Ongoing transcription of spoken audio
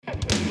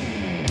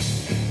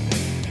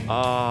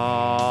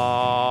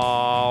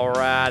All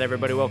right,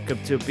 everybody, welcome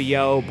to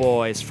BO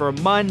Boys for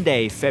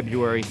Monday,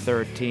 February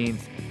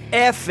 13th.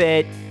 F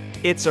it,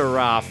 it's a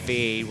raw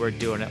feed. We're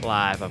doing it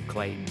live. I'm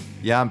Clayton.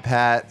 Yeah, I'm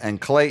Pat. And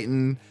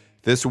Clayton,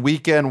 this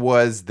weekend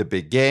was the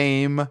big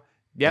game.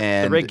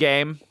 Yep, the big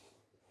game.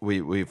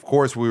 We of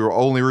course, we were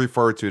only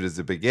referred to it as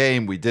the big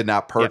game. We did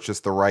not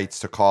purchase the rights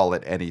to call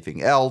it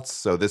anything else.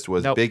 So this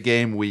was big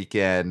game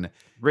weekend.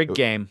 Rigged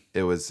game.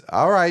 It was,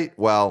 all right,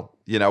 well,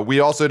 we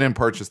also didn't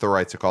purchase the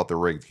rights to call it the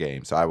rigged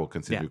game, so I will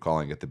continue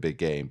calling it the big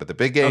game. But the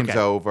big game's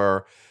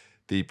over.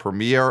 The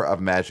premiere of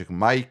Magic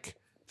Mike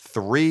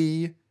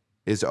 3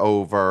 is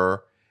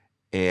over.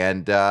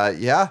 And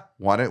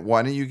why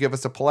don't you give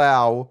us a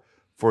plow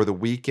for the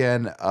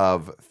weekend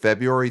of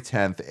February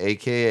 10th,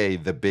 a.k.a.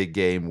 the big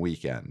game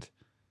weekend?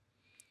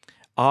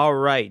 All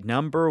right,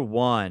 number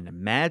 1,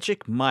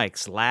 Magic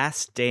Mike's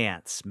Last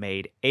Dance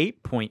made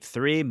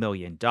 $8.3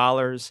 million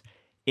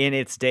in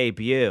its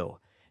debut.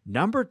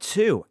 Number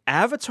 2,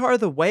 Avatar: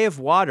 The Way of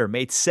Water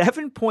made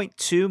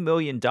 $7.2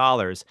 million,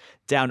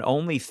 down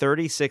only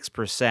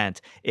 36%.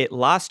 It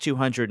lost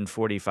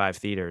 245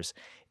 theaters.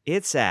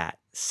 It's at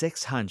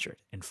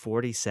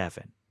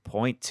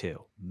 $647.2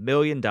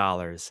 million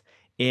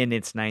in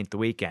its 9th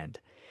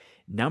weekend.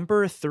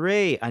 Number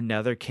 3,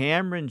 another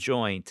Cameron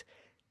joint,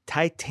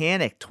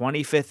 Titanic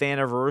 25th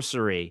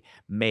Anniversary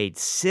made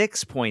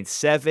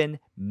 $6.7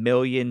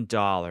 million.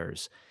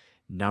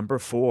 Number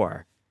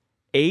 4,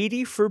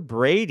 80 for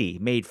Brady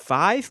made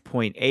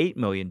 $5.8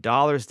 million,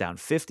 down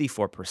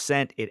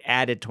 54%. It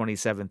added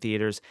 27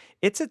 theaters.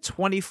 It's at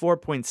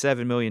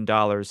 $24.7 million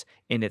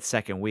in its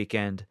second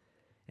weekend.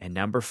 And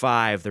number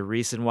 5, the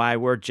reason why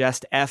we're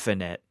just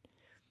effing it,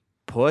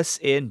 Puss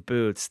in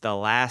Boots: The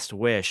Last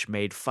Wish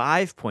made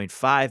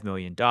 $5.5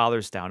 million,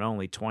 down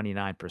only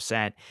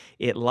 29%.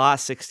 It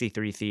lost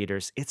 63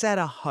 theaters. It's at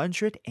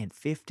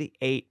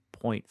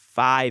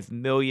 $158.5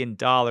 million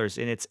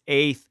in its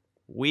 8th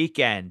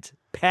weekend.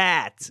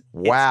 Pat.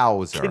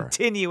 Wowzer.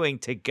 Continuing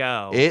to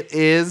go. It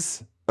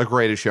is a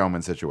Greatest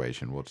Showman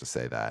situation. We'll just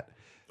say that.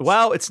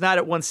 Well, it's not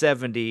at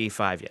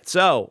 175 yet.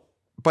 So,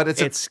 but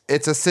it's a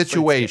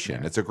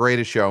situation. It's a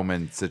Greatest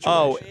Showman situation.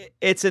 Oh,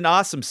 it's an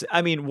awesome.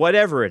 I mean,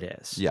 whatever it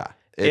is. Yeah.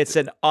 It's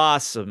an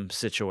awesome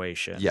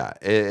situation. Yeah,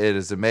 it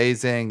is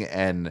amazing.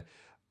 And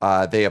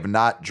they have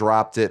not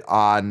dropped it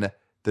on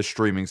the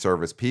streaming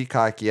service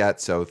Peacock yet.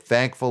 So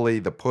thankfully,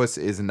 the puss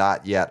is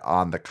not yet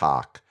on the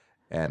cock.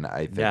 And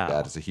I think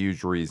that is a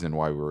huge reason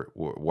why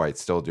it's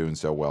still doing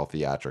so well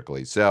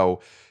theatrically. So,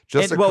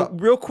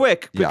 real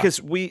quick,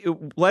 because we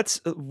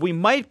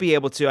might be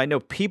able to. I know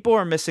people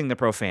are missing the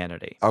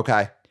profanity.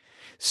 Okay.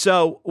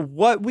 So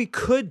what we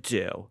could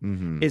do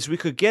is we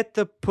could get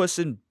the Puss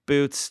in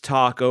Boots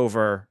talk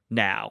over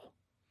now,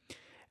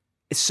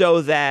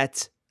 so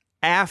that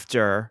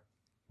after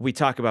we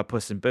talk about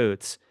Puss in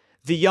Boots,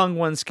 the young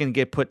ones can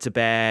get put to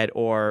bed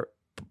or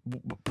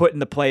put in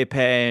the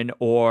playpen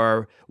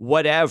or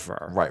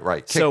whatever.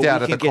 Right. Kicked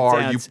out of the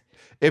car.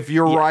 If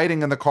you're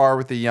riding in the car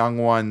with the young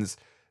ones,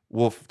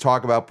 we'll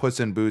talk about Puss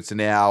in Boots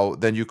now.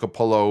 Then you could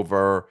pull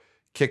over,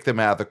 kick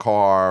them out of the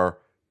car,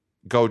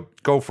 go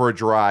for a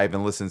drive,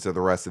 and listen to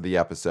the rest of the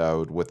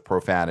episode with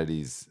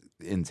profanities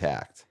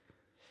intact.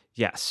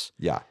 Yes.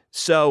 Yeah.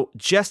 So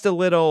just a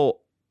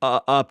little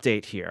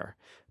update here.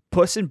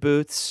 Puss in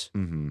Boots,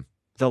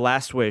 The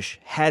Last Wish,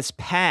 has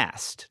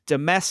passed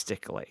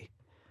domestically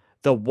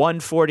the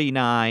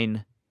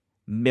 $149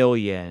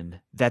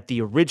 million that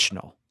the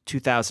original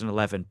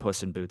 2011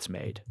 Puss in Boots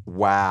made.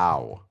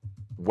 Wow.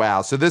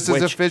 So this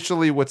is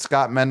officially what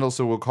Scott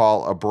Mendelson will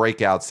call a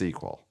breakout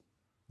sequel.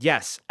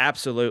 Yes,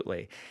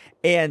 absolutely.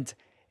 And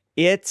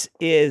it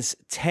is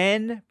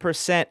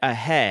 10%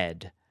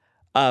 ahead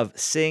of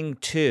Sing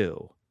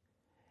 2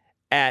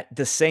 at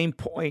the same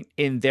point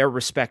in their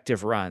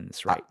respective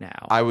runs right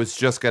now. I was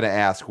just going to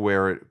ask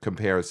where it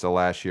compares to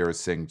last year's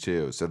Sing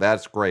 2. So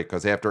that's great,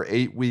 because after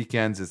 8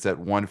 weekends, it's at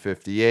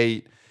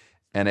 158,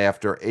 and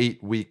after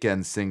 8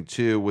 weekends, Sing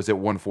 2 was at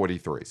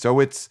 143. So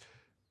it's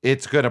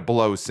going to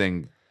blow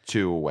Sing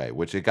 2 away,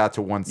 which it got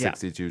to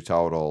 162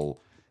 total,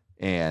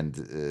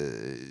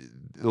 and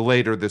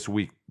later this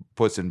week,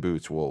 Puss in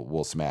Boots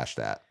will smash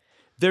that.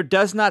 There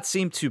does not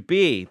seem to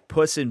be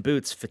Puss in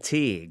Boots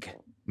fatigue.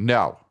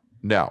 No.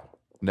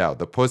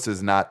 The puss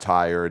is not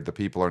tired. The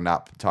people are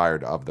not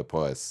tired of the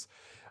puss.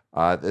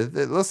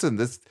 Listen,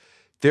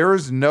 there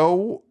is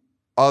no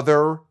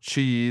other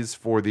cheese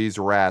for these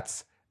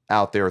rats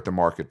out there at the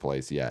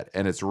marketplace yet,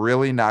 and it's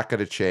really not going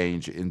to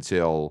change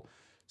until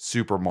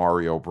Super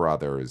Mario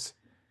Brothers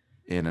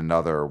in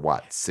another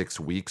 6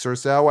 weeks or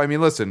so. I mean,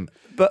 listen,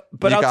 but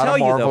you I'll got tell a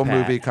Marvel you though,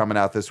 movie coming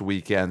out this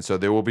weekend, so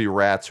there will be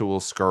rats who will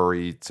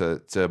scurry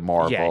to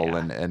Marvel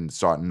and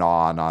start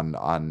gnawing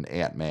on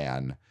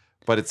Ant-Man.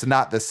 But it's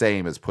not the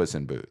same as Puss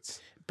in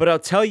Boots. But I'll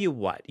tell you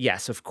what.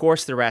 Yes, of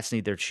course the rats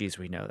need their cheese.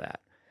 We know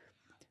that.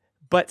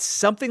 But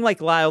something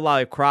like Lyle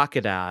Lyle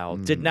Crocodile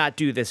did not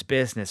do this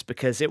business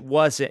because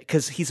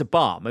he's a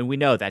bum, and we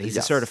know that. He's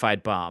a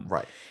certified bum.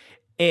 Right.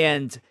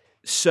 And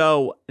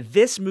so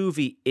this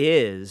movie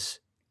is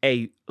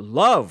a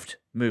loved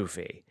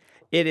movie.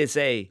 It is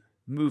a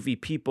movie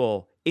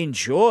people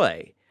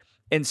enjoy.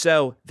 And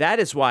so that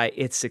is why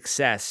its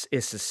success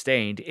is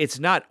sustained. It's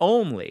not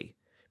only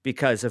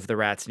because of the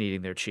rats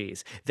needing their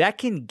cheese. That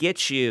can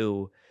get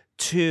you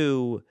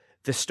to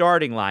the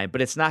starting line,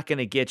 but it's not going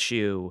to get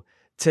you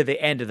to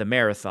the end of the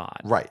marathon.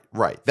 Right.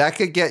 That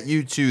could get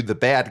you to the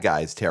bad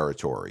guys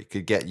territory,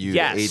 could get you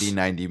to 80,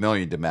 90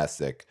 million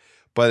domestic,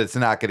 but it's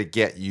not going to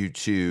get you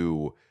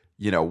to,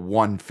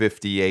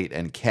 158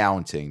 and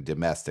counting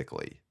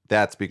domestically.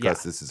 That's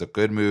because this is a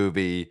good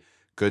movie,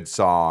 good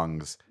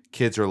songs,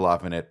 kids are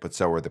loving it, but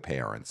so are the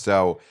parents.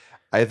 So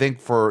I think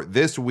for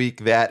this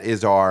week, that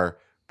is our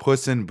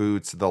Puss in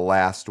Boots, The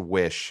Last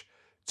Wish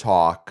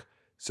talk.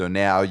 So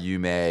now you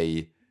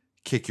may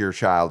kick your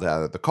child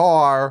out of the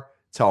car,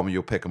 tell them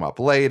you'll pick them up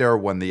later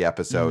when the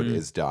episode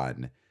is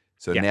done.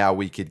 So now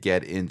we could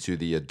get into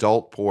the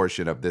adult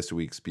portion of this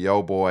week's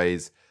BO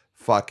Boys.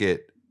 Fuck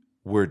it.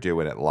 We're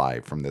doing it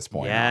live from this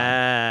point on.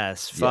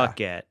 Yes, fuck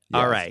it.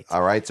 All right.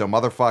 All right. So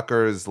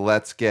motherfuckers,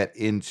 let's get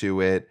into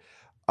it.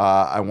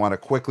 I want to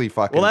quickly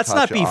fucking Well, let's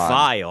touch not be on...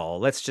 vile.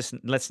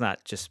 Let's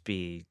not just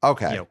be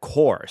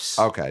coarse.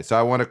 Okay. So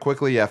I want to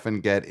quickly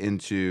effing get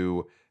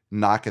into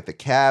Knock at the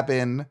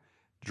Cabin.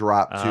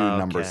 Dropped to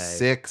number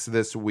 6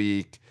 this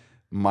week.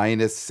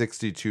 Minus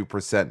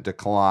 62%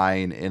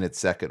 decline in its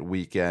second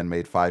weekend.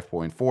 Made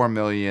 $5.4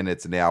 million.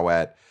 It's now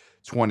at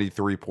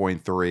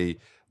 23.3.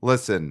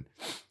 Listen,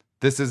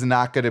 this is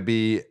not going to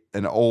be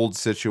an old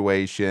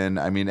situation.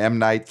 I mean, M.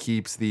 Night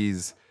keeps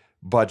these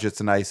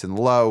budget's nice and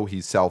low.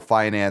 He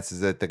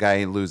self-finances it. The guy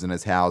ain't losing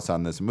his house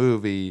on this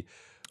movie.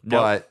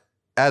 Nope. But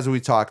as we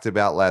talked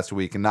about last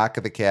week, Knock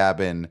at the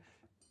Cabin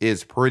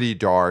is pretty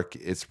dark.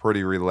 It's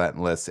pretty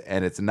relentless,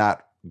 and it's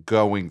not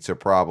going to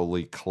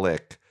probably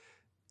click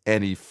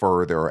any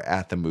further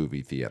at the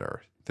movie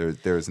theater.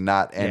 There's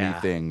not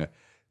anything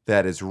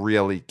that is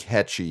really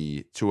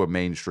catchy to a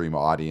mainstream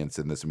audience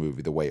in this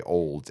movie the way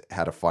Old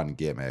had a fun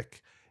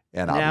gimmick,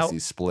 and obviously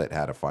Split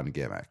had a fun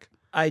gimmick.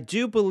 I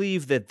do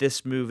believe that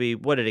this movie,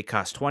 what did it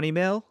cost? 20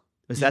 mil?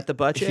 Was that the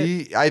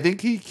budget? I think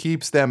he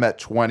keeps them at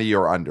 20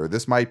 or under.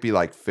 This might be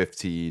like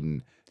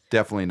 15,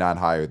 definitely not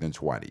higher than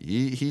 20.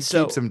 He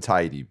keeps them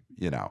tidy,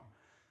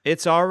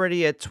 It's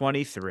already at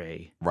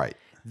 23. Right.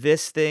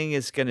 This thing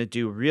is going to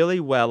do really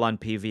well on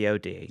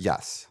PVOD.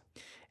 Yes.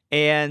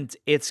 And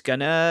it's going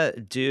to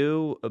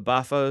do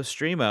Bafo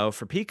Streamo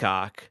for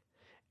Peacock.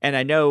 And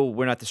I know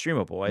we're not the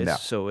Streamo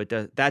boys, so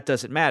that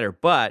doesn't matter.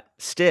 But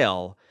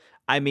still,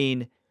 I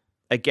mean,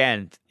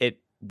 again, it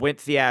went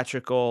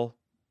theatrical,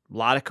 a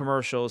lot of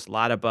commercials, a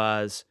lot of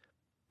buzz.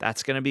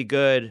 That's going to be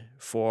good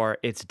for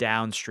its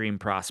downstream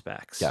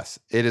prospects. Yes.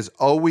 It is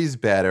always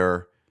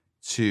better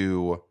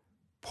to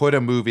put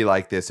a movie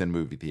like this in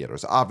movie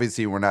theaters.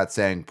 Obviously, we're not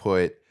saying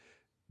put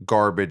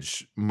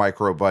garbage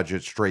micro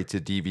budget straight to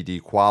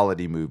DVD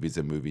quality movies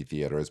in movie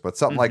theaters, but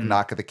something like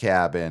Knock at the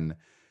Cabin,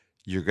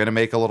 you're going to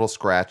make a little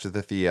scratch at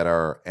the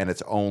theater, and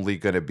it's only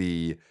going to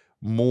be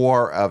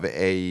more of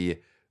a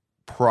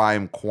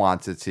prime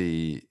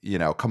quantity,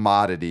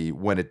 commodity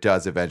when it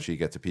does eventually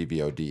get to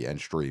PVOD and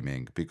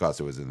streaming because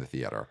it was in the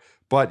theater.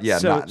 But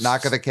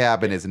Knock at the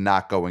Cabin is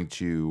not going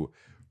to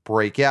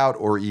break out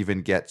or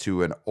even get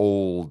to an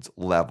Old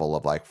level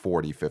of like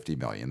 40, 50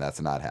 million. That's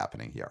not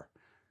happening here.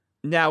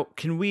 Now,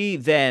 can we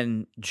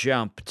then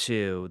jump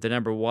to the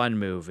number 1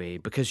 movie?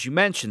 Because you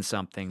mentioned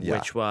something,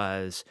 which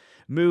was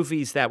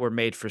movies that were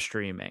made for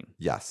streaming.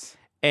 Yes.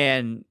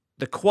 And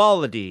the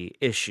quality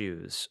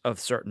issues of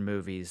certain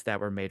movies that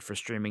were made for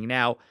streaming.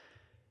 Now,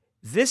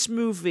 this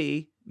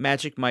movie,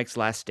 Magic Mike's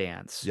Last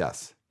Dance,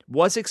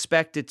 was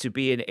expected to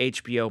be an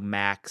HBO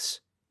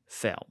Max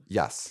film.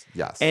 Yes.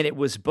 And it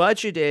was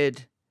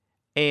budgeted,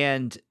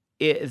 and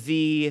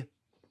the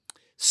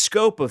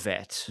scope of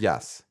it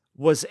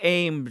was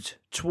aimed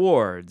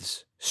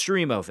towards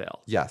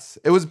Streamoville. Yes.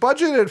 It was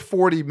budgeted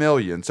 $40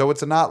 million, so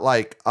it's not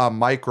like a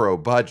micro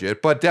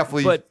budget, but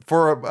definitely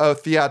for a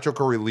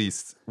theatrical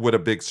release with a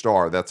big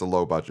star, that's a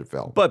low budget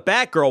film. But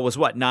Batgirl was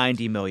what,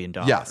 $90 million?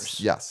 Yes.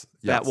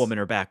 Batwoman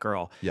or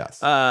Batgirl. Yes.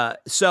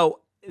 So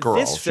Girl,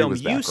 this film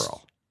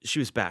she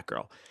was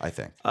Batgirl. I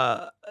think.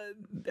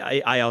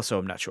 I also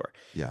am not sure.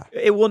 Yeah.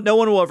 No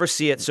one will ever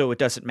see it, so it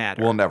doesn't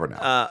matter. We'll never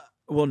know.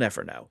 We'll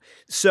never know.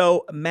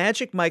 So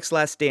Magic Mike's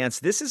Last Dance,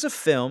 this is a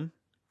film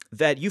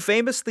that you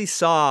famously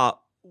saw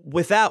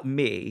without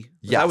me.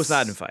 Yes. I was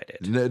not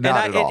invited.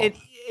 Not at all.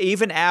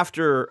 Even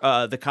after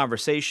the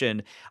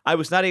conversation, I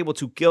was not able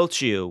to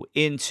guilt you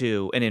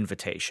into an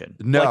invitation.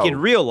 No. Like in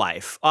real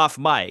life, off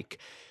mic,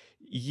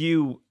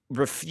 you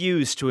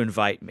refused to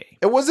invite me.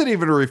 It wasn't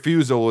even a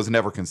refusal, it was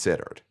never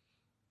considered.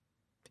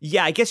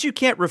 Yeah, I guess you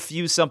can't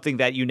refuse something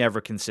that you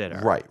never consider.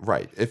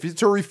 Right.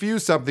 To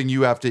refuse something,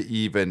 you have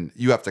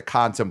to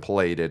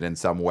contemplate it in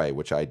some way,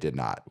 which I did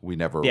not. We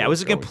never. Yeah, it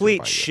was a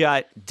complete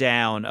shut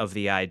down of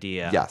the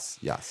idea.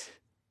 Yes.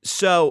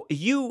 So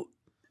you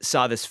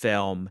saw this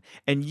film,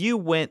 and you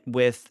went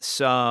with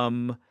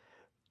some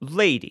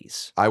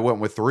ladies. I went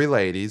with 3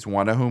 ladies,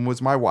 one of whom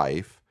was my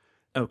wife.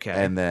 Okay.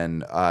 And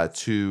then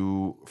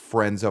 2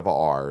 friends of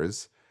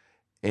ours.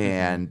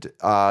 And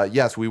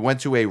yes, we went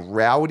to a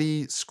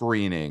rowdy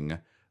screening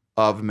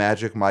of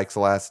Magic Mike's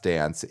Last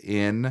Dance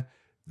in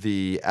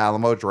the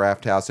Alamo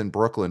Drafthouse in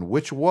Brooklyn,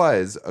 which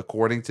was,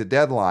 according to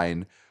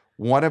Deadline,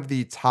 one of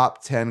the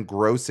top 10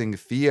 grossing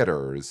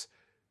theaters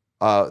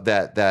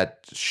that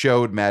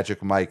showed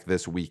Magic Mike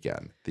this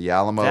weekend. The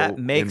Alamo That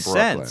makes in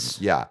Brooklyn.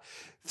 sense. Yeah.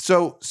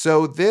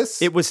 So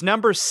this It was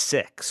number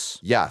 6.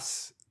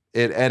 yes.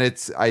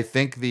 I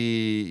think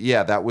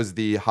that was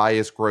the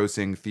highest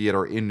grossing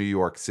theater in New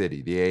York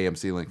City. The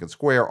AMC Lincoln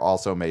Square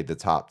also made the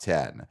top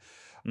 10.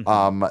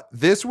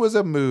 This was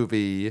a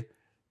movie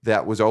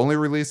that was only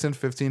released in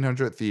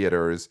 1,500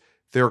 theaters.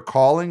 They're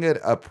calling it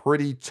a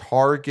pretty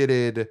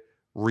targeted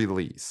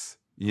release,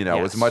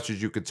 as much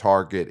as you could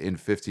target in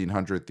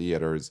 1,500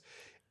 theaters,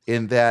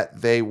 in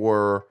that they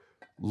were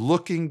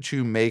looking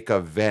to make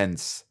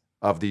events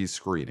of these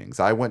screenings.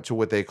 I went to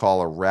what they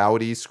call a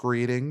rowdy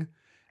screening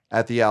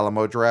at the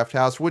Alamo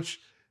Drafthouse, which,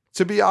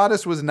 to be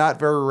honest, was not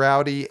very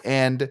rowdy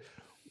and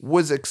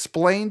was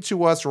explained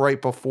to us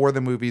right before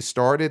the movie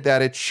started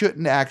that it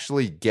shouldn't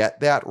actually get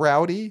that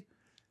rowdy.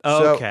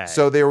 Okay.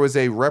 So there was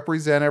a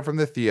representative from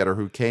the theater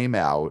who came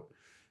out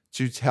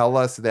to tell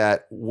us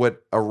that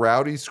what a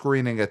rowdy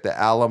screening at the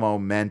Alamo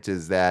meant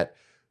is that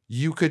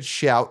you could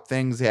shout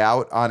things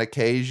out on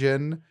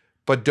occasion,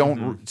 but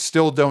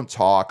still don't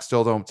talk,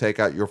 still don't take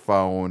out your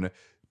phone,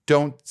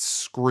 don't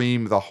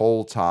scream the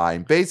whole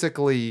time.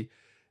 Basically,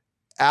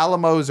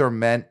 Alamos are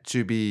meant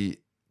to be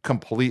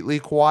completely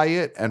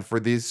quiet, and for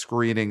this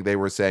screening, they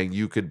were saying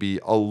you could be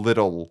a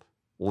little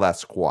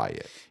less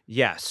quiet.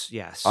 Yes.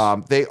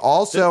 They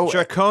also the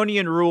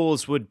draconian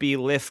rules would be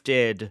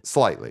lifted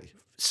slightly.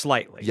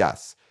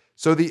 Yes.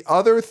 So the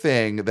other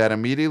thing that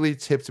immediately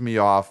tipped me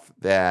off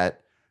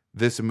that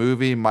this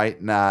movie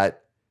might not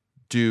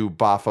do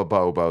Bafa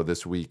Bobo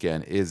this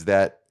weekend is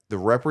that the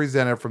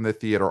representative from the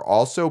theater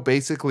also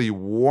basically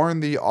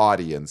warned the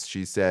audience.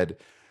 She said,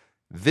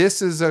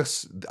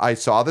 I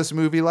saw this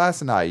movie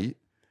last night,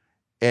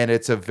 and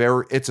it's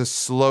a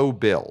slow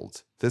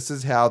build. This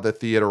is how the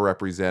theater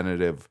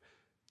representative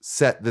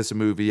set this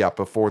movie up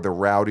before the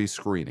rowdy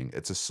screening.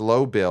 It's a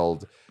slow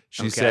build.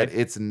 She said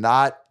it's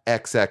not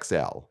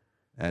XXL,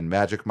 and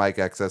Magic Mike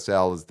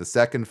XXL is the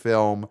second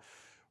film,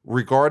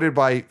 regarded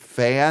by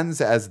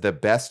fans as the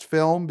best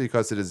film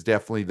because it is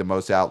definitely the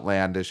most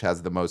outlandish,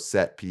 has the most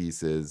set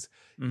pieces,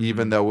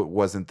 even though it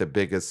wasn't the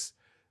biggest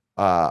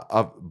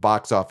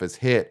box office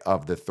hit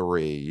of the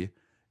three.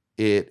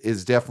 It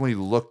is definitely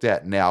looked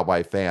at now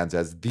by fans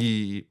as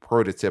the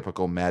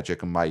prototypical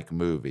Magic Mike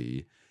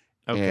movie.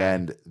 Okay.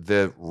 And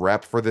the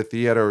rep for the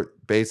theater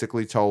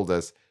basically told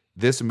us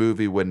this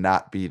movie would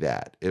not be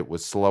that. It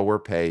was slower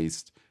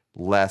paced,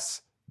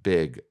 less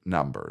big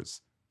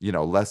numbers,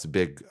 less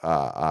big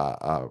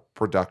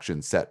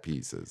production set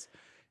pieces.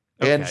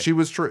 Okay. And she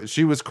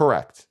was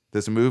correct.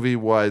 This movie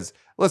was,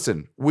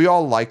 listen, we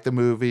all like the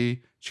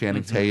movie.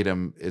 Channing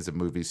Tatum is a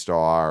movie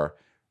star.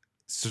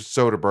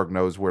 Soderbergh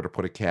knows where to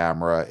put a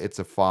camera. It's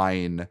a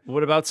fine.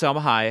 What about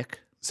Salma Hayek?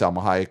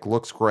 Salma Hayek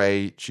looks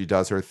great. She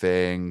does her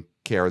thing.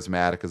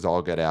 Charismatic as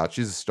all get out.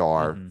 She's a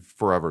star,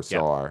 forever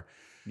star.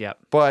 Yep.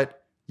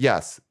 But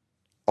yes,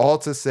 all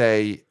to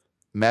say,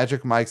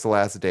 Magic Mike's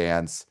Last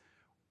Dance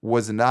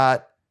was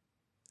not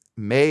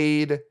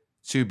made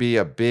to be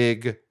a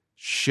big,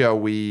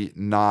 showy,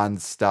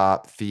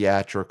 nonstop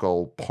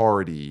theatrical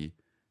party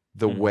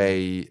the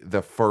way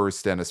the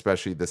first and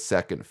especially the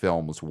second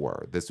films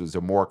were. This was a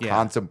more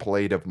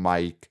contemplative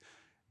Mike,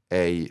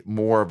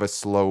 more of a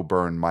slow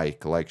burn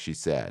Mike, like she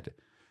said.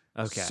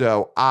 Okay.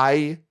 So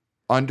I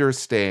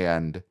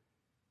understand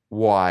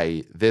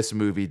why this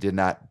movie did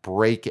not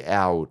break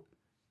out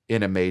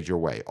in a major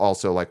way.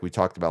 Also, like we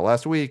talked about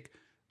last week,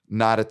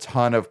 not a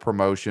ton of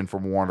promotion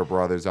from Warner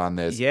Brothers on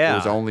this. Yeah. It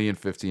was only in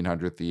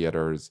 1,500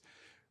 theaters.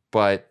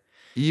 But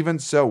even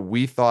so,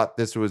 we thought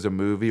this was a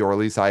movie, or at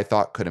least I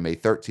thought could have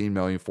made 13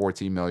 million,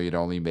 14 million,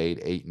 only made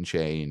 8 and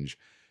change.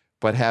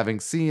 But having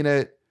seen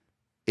it,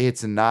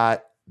 it's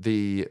not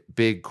the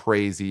big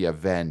crazy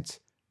event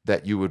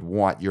that you would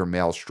want your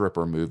male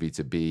stripper movie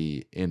to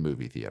be in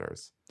movie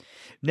theaters.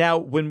 Now,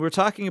 when we're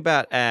talking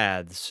about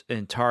ads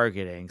and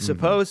targeting,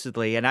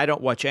 supposedly, and I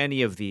don't watch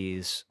any of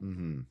these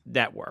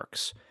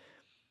networks,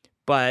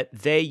 but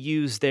they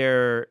use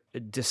their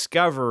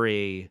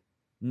Discovery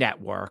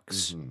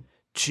networks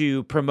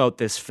to promote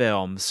this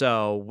film.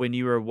 So when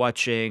you were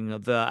watching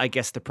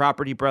the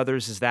Property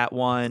Brothers, is that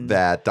one?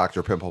 That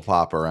Dr. Pimple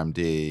Popper,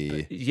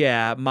 MD.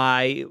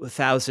 My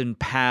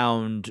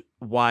 1,000-pound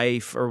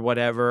wife or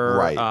whatever.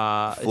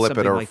 Right. Flip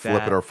it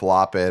or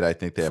flop it. I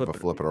think they have a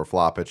flip it or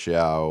flop it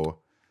show.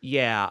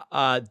 Yeah.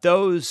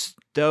 Those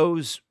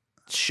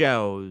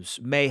shows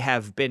may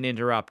have been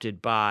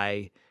interrupted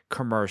by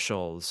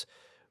commercials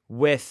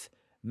with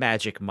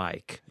Magic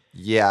Mike.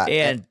 Yeah.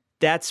 And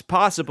that's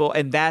possible,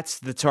 and that's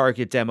the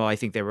target demo I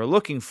think they were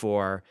looking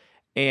for,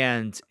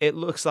 and it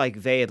looks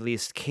like they at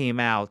least came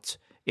out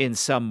in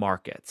some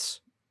markets.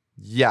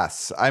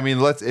 Yes. I mean,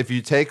 if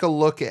you take a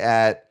look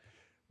at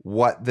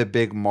what the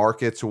big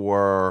markets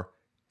were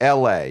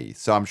LA.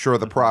 So I'm sure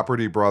the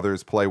Property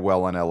Brothers play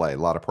well in LA. A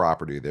lot of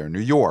property there. New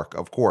York,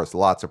 of course,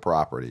 lots of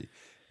property.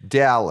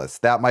 Dallas,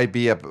 that might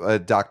be a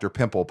Dr.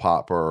 Pimple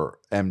Popper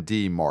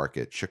MD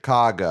market.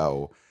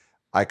 Chicago,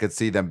 I could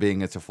see them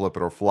being into Flip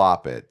It or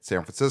Flop It.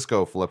 San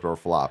Francisco, Flip It or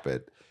Flop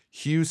It.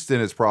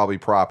 Houston is probably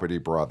Property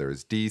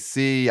Brothers.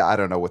 DC, I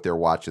don't know what they're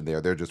watching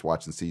there. They're just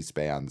watching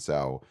C-SPAN,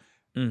 so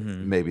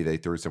maybe they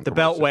threw some The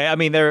commercials. Beltway. I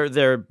mean,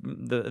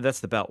 that's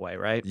the Beltway,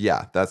 right?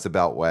 Yeah, that's the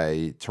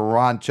Beltway.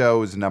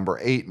 Toronto's number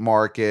 8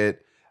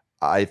 market.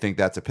 I think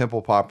that's a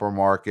Pimple Popper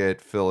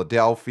market.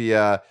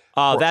 Philadelphia.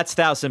 Oh, that's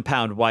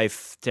 1,000-pound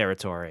wife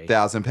territory.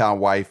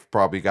 1,000-pound wife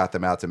probably got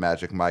them out to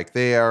Magic Mike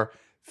there.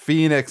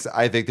 Phoenix,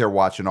 I think they're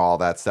watching all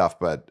that stuff,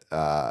 but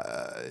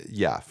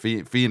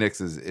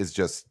Phoenix is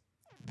just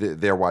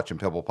they're watching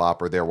Pimple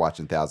Popper, they're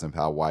watching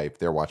 1,000-pound wife,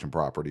 they're watching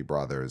Property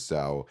Brothers.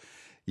 So,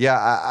 yeah,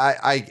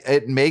 I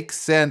it makes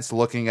sense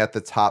looking at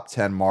the top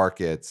 10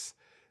 markets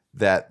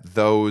that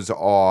those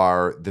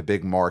are the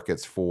big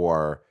markets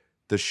for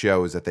the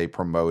shows that they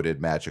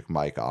promoted Magic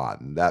Mike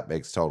on. That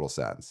makes total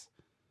sense.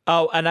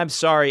 Oh, and I'm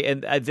sorry,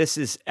 and this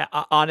is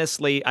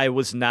honestly, I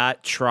was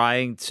not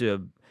trying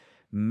to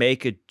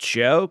make a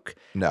joke.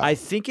 No, I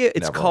think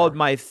it's called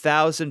My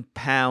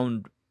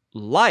 1,000-Pound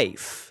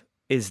Life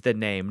is the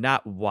name,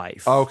 not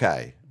wife.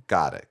 Okay,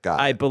 got it.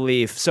 I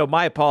believe. So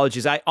my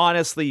apologies. I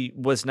honestly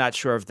was not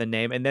sure of the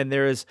name. And then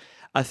there is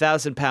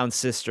 1,000-Pound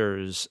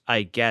Sisters,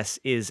 I guess,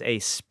 is a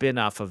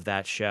spin-off of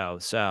that show.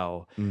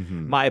 So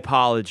my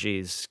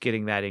apologies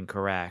getting that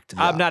incorrect.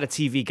 Yeah. I'm not a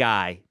TV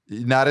guy.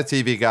 Not a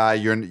TV guy.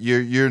 You're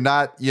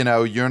not,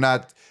 you're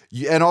not,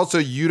 and also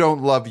you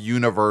don't love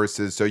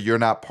universes, so you're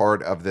not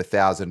part of the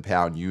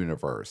 1,000-pound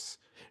universe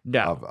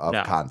of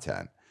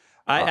content.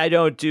 I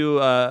don't do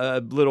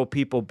Little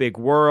People, Big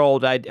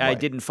World. I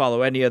didn't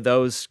follow any of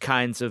those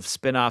kinds of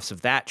spin-offs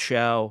of that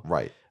show.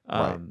 Right.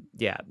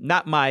 Yeah,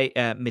 not my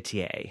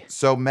métier.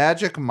 So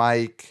Magic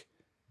Mike,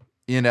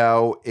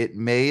 it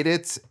made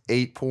its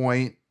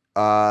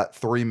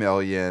 $8.3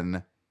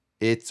 million.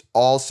 It's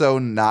also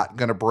not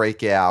going to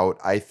break out.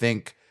 I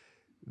think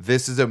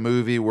this is a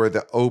movie where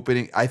the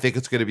opening, I think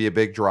it's going to be a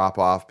big drop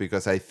off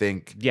because I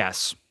think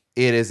yes,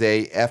 it is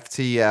a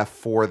FTF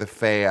for the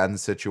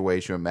fans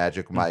situation with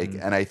Magic Mike.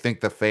 And I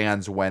think the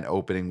fans went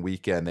opening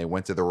weekend. They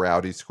went to the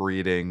rowdy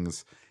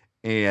screenings,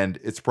 and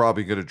it's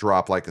probably going to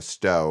drop like a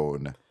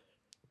stone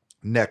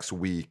next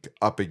week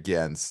up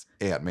against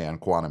Ant-Man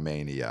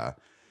Quantumania.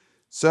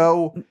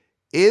 So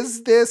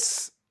is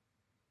this,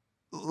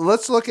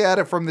 let's look at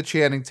it from the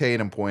Channing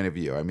Tatum point of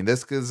view. I mean,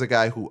 this is a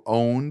guy who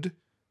owned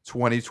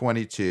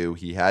 2022.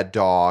 He had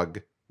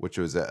Dog, which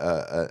was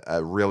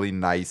a really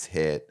nice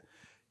hit.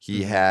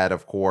 He had,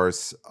 of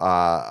course,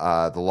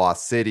 The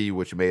Lost City,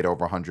 which made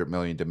over $100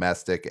 million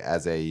domestic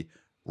as a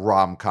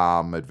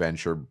rom-com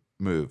adventure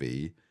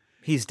movie.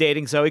 He's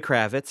dating Zoe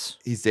Kravitz.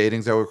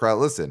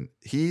 Listen,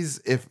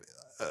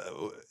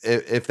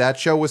 if that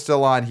show was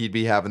still on, he'd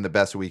be having the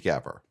best week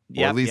ever.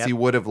 Or at least he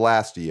would have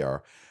last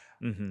year.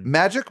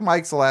 Magic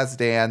Mike's Last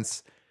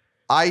Dance,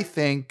 I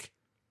think,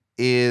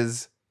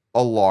 is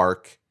a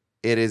lark.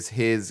 It is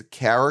his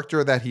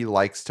character that he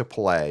likes to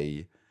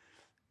play.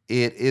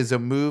 It is a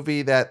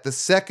movie that the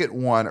second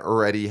one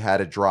already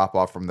had a drop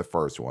off from the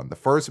first one. The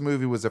first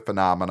movie was a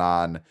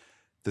phenomenon.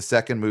 The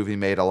second movie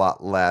made a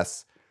lot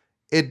less.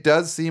 It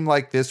does seem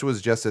like this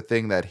was just a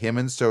thing that him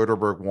and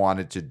Soderbergh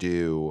wanted to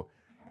do,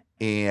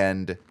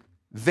 and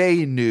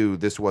they knew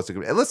this wasn't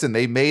going to. Listen,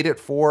 they made it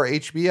for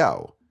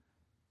HBO.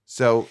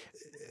 So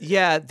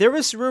yeah, there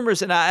was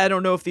rumors, and I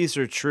don't know if these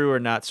are true or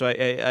not. So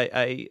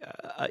I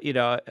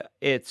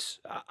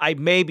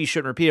maybe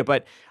shouldn't repeat it,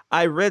 but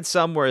I read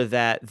somewhere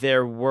that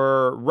there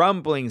were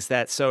rumblings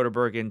that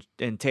Soderbergh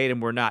and Tatum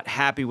were not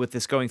happy with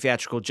this going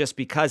theatrical just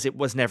because it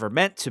was never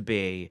meant to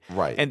be.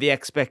 Right. And the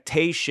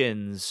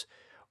expectations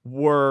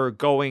were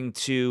going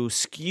to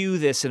skew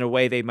this in a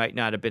way they might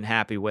not have been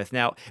happy with.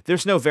 Now,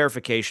 there's no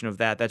verification of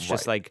that. That's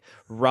just like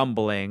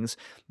rumblings.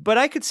 But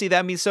I could see that.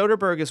 I mean,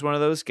 Soderbergh is one of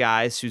those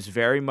guys who's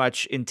very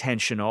much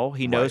intentional.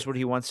 He knows what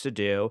he wants to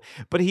do,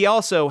 but he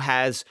also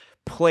has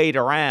played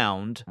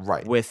around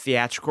with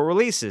theatrical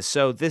releases.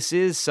 So this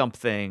is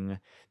something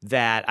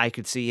that I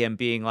could see him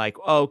being like,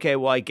 oh, okay,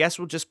 well, I guess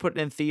we'll just put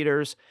it in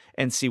theaters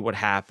and see what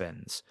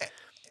happens.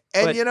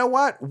 And you know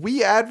what?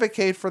 We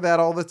advocate for that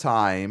all the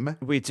time.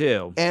 We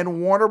do.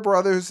 And Warner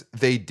Brothers,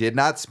 they did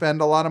not spend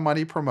a lot of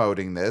money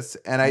promoting this.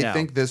 And I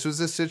think this was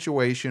a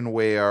situation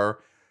where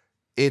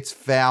it's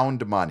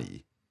found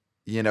money.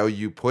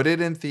 You put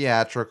it in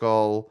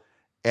theatrical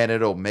and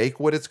it'll make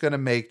what it's going to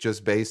make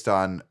just based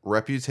on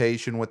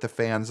reputation with the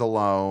fans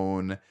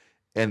alone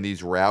and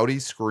these rowdy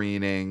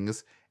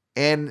screenings.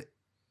 And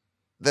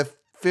the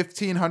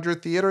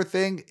 1,500 theater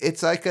thing,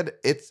 it's like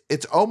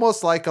it's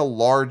almost like a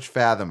large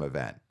Fathom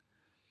event.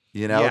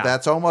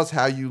 That's almost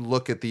how you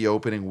look at the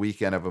opening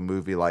weekend of a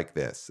movie like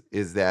this,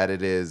 is that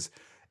it is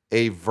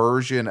a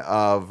version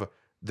of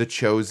The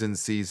Chosen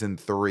Season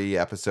 3,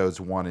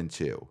 episodes 1 and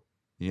 2.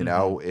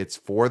 It's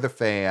for the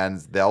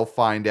fans. They'll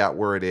find out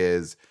where it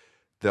is.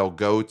 They'll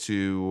go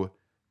to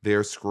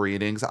their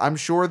screenings. I'm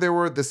sure there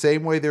were the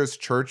same way there's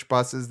church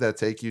buses that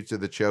take you to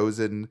The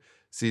Chosen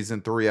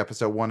season 3,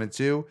 episode 1 and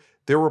 2.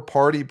 There were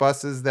party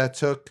buses that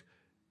took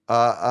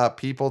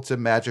people to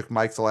Magic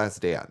Mike's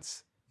Last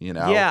Dance. You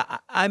know? Yeah,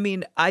 I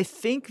mean, I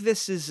think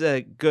this is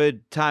a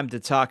good time to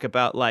talk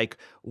about like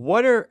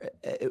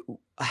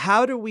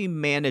how do we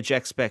manage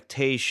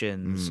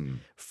expectations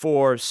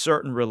for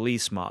certain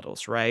release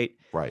models, right?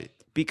 Right.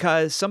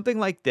 Because something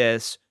like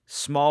this,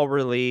 small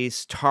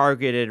release,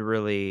 targeted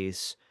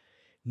release,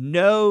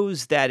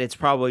 knows that it's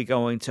probably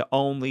going to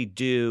only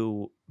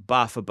do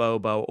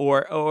Bafabobo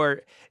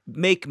or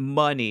make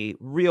money,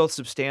 real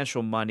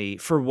substantial money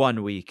for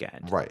one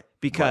weekend. Right.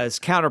 Because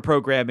counter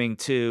programming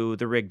to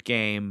the rigged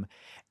game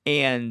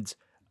and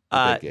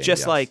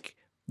just like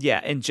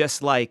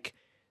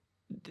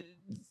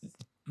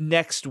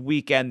next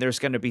weekend there's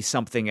going to be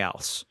something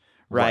else.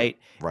 Right.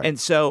 And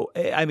so,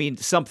 I mean,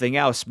 something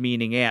else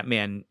meaning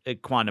Ant-Man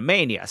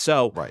Quantumania.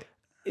 So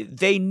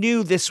they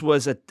knew this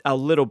was a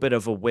little bit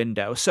of a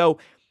window. So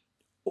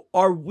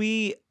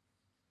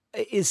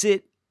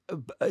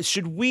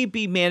should we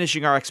be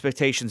managing our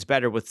expectations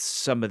better with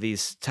some of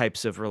these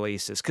types of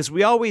releases? Because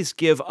we always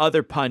give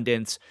other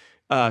pundits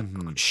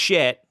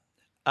shit.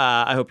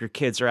 I hope your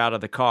kids are out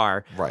of the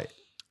car. Right.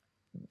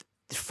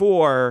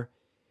 For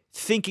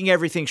thinking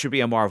everything should be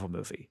a Marvel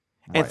movie.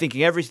 And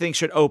thinking everything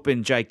should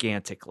open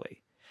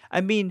gigantically. I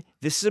mean,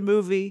 this is a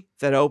movie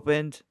that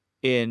opened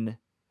in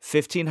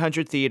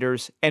 1,500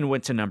 theaters and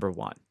went to number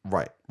 1.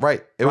 Right.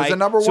 It was a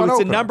number 1 So it's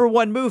opener. a number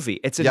 1 movie.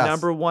 It's a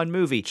number 1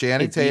 movie.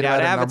 Channing Tatum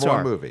had a number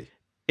 1 movie.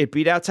 It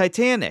beat out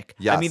Titanic.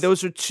 Yes. I mean,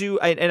 those are two,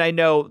 and I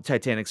know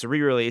Titanic's a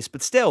re-release,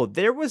 but still,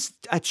 there was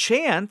a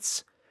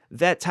chance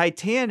that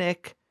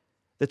Titanic,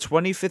 the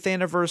 25th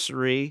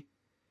anniversary,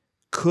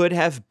 could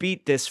have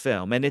beat this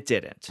film, and it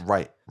didn't.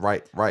 Right.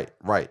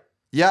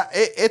 Yeah,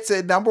 it's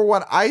a number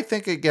 1. I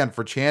think, again,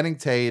 for Channing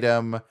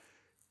Tatum,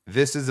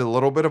 this is a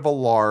little bit of a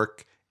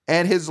lark,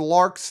 and his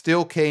lark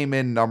still came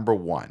in number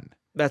 1.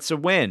 That's a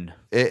win.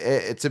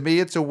 To me,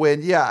 it's a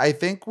win. Yeah, I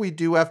think we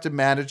do have to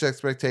manage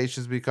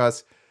expectations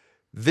because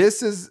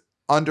this is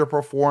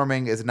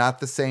underperforming is not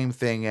the same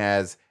thing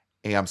as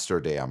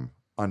Amsterdam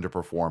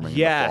underperforming in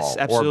the fall.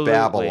 Absolutely. Or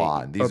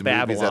Babylon. These movies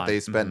Babylon. that they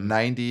spent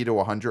 $90 to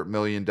 $100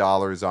 million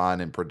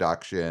on in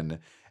production,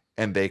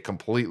 and they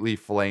completely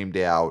flamed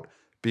out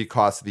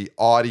because the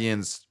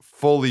audience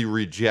fully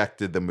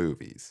rejected the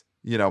movies.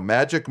 You know,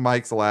 Magic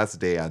Mike's Last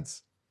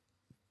Dance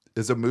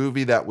is a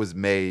movie that was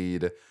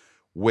made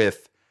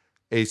with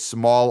a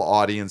small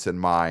audience in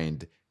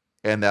mind,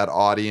 and that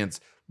audience,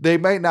 they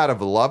might not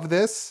have loved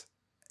this.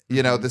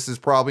 You know, this is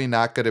probably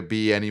not going to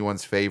be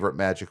anyone's favorite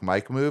Magic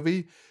Mike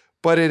movie,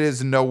 but it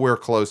is nowhere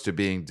close to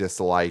being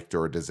disliked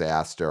or a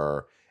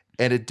disaster,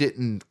 and it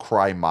didn't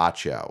cry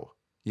macho.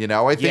 You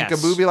know, I think a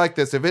movie like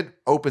this, if it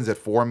opens at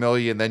 4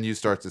 million, then you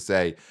start to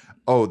say,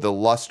 oh, the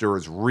luster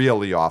is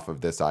really off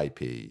of this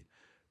IP.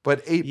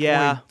 But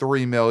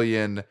 8.3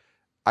 million,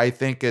 I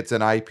think it's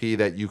an IP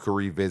that you could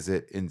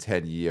revisit in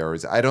 10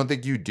 years. I don't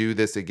think you do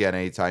this again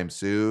anytime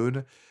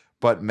soon,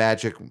 but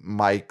Magic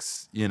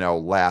Mike's,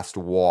 Last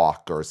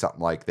Walk or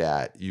something like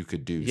that, you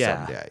could do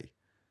someday.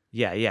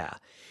 Yeah.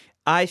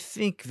 I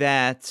think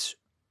that,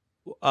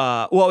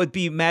 it'd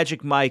be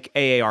Magic Mike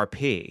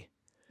AARP.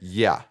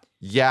 Yeah.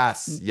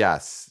 Yes.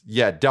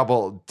 Yeah.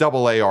 Double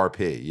ARP.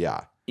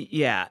 Yeah.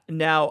 Yeah.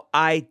 Now,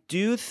 I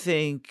do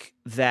think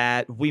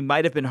that we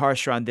might have been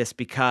harsher on this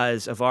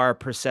because of our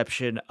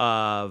perception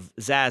of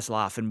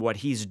Zaslav and what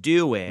he's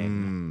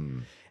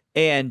doing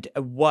and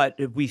what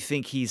we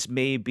think he's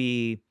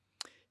maybe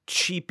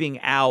cheaping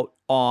out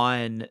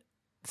on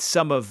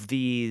some of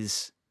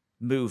these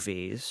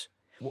movies.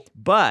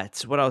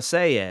 But what I'll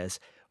say is,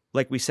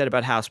 like we said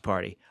about House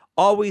Party,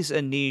 always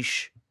a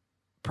niche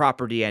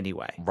property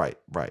anyway. Right.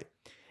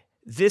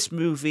 This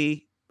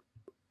movie,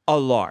 a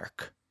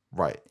lark.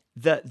 Right.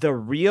 The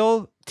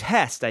real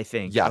test, I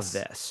think, of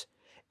this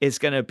is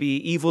going to be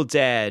Evil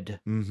Dead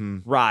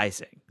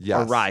Rising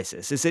or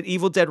Rises. Is it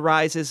Evil Dead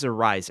Rises or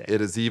Rising? It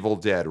is Evil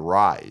Dead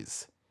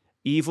Rise.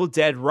 Evil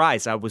Dead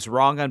Rise. I was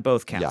wrong on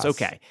both counts. Yes.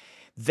 Okay.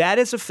 That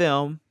is a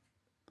film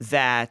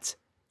that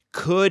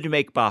could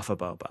make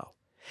Bafabobo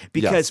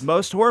because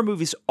most horror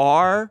movies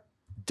are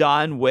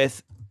done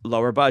with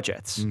lower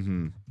budgets.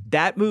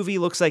 That movie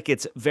looks like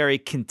it's very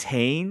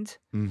contained,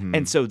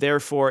 and so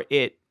therefore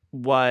it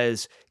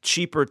was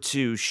cheaper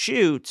to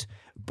shoot,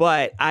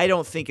 but I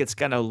don't think it's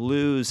going to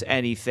lose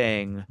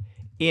anything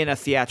in a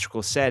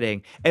theatrical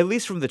setting, at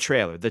least from the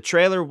trailer. The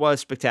trailer was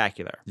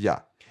spectacular.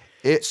 Yeah.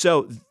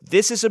 So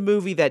this is a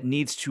movie that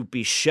needs to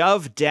be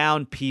shoved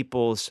down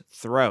people's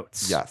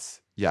throats.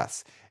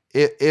 Yes.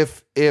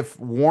 If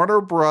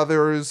Warner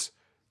Brothers,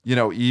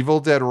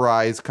 Evil Dead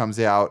Rise comes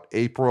out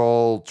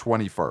April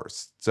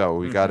 21st, so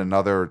we got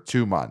another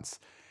 2 months.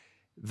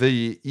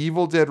 The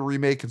Evil Dead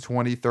remake in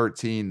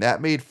 2013,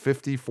 that made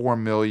 54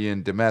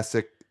 million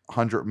domestic,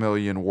 100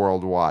 million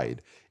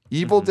worldwide.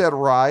 Evil Dead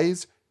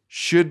Rise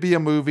should be a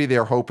movie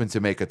they're hoping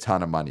to make a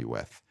ton of money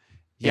with.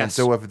 And Yes.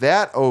 so if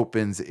that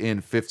opens in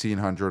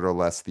 1,500 or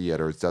less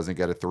theaters, doesn't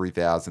get a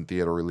 3,000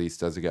 theater release,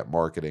 doesn't get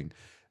marketing,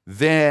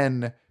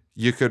 then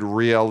you could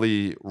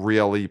really,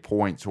 really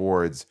point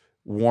towards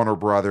Warner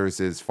Brothers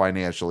is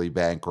financially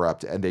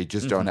bankrupt and they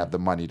just don't have the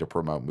money to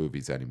promote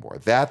movies anymore.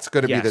 That's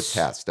going to be the Yes.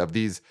 test of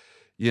these,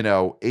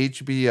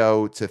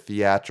 HBO to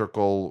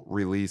theatrical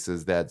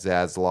releases that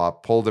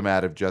Zaslav pulled him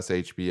out of just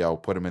HBO,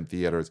 put him in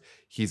theaters.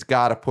 He's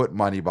got to put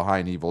money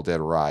behind Evil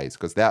Dead Rise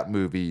because that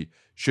movie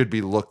should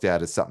be looked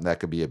at as something that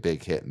could be a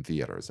big hit in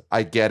theaters.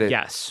 I get it.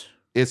 Yes.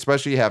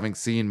 Especially having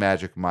seen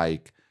Magic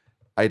Mike,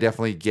 I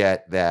definitely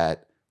get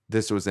that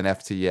this was an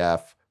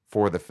FTF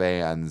for the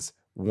fans,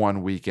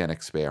 one weekend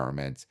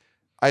experiment.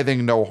 I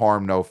think no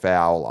harm, no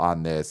foul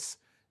on this.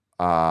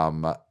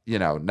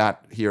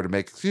 Not here to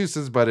make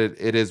excuses, but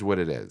it is what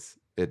it is.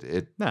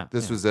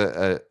 This was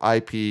a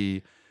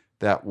IP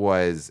that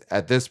was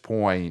at this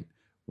point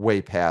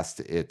way past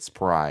its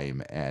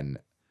prime, and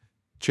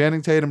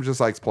Channing Tatum just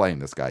likes playing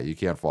this guy. You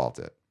can't fault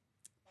it.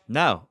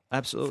 No,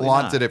 absolutely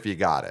Flaunt not. it if you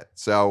got it.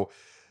 So,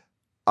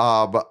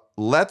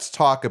 let's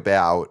talk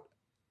about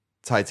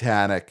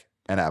Titanic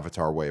and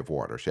Avatar: Way of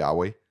Water, shall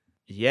we?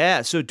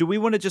 Yeah. So do we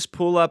want to just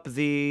pull up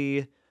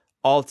the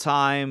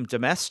all-time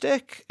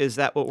domestic? Is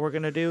that what we're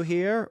going to do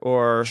here?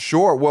 Or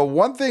Sure. Well,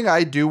 one thing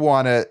I do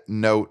want to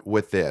note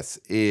with this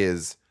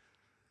is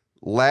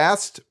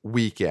last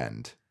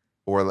weekend,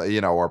 or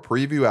our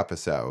preview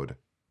episode,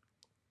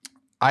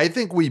 I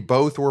think we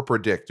both were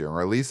predicting,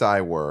 or at least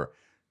I were,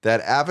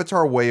 that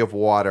Avatar: Way of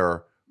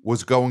Water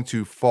was going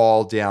to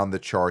fall down the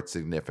chart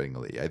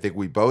significantly. I think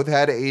we both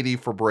had 80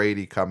 for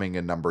Brady coming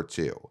in number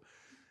 2.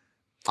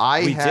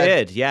 We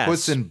did, yes.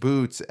 Puss in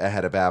Boots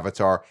ahead of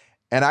Avatar,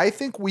 and I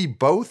think we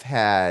both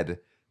had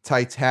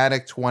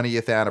Titanic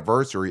 20th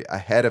anniversary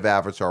ahead of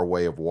Avatar: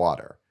 Way of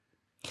Water.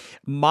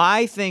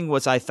 My thing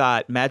was, I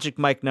thought Magic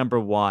Mike number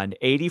 1,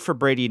 80 for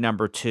Brady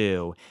number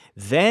 2,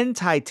 then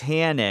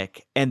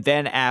Titanic, and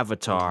then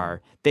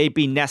Avatar. They'd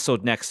be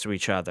nestled next to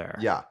each other.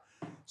 Yeah.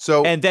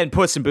 So And then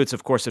Puss in Boots,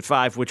 of course, at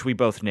 5, which we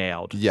both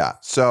nailed. yeah.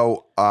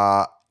 So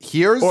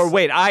here's Or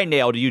wait, I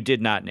nailed, you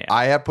did not nail.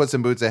 I had Puss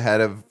in Boots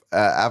ahead of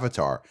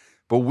Avatar,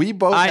 but we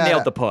both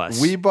nailed the Puss.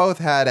 We both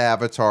had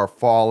Avatar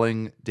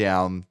falling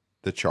down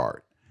the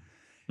chart.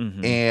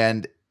 Mhm.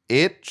 And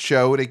it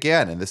showed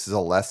again, and this is a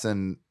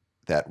lesson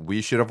that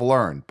we should have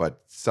learned,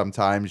 but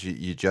sometimes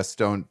you just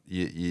don't,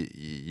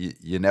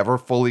 you never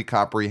fully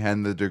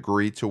comprehend the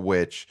degree to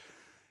which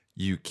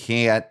you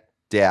can't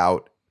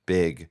doubt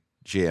Big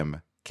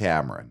Jim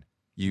Cameron.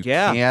 You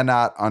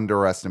cannot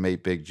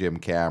underestimate Big Jim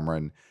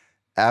Cameron.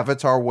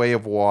 Avatar: Way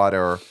of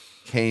Water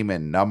came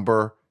in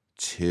number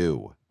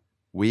 2.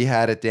 We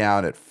had it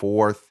down at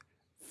 4th,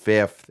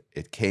 5th.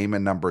 It came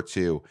in number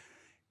 2.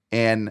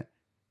 And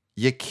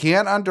you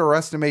can't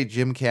underestimate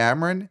Jim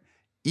Cameron,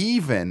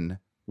 even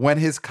when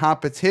his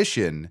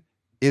competition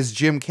is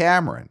Jim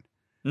Cameron.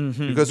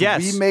 Mhm. Because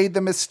we made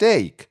the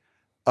mistake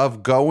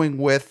of going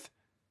with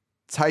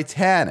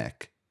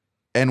Titanic,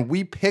 and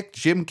we picked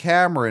Jim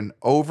Cameron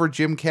over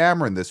Jim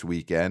Cameron this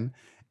weekend,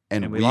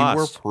 and we were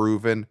lost.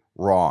 proven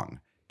wrong.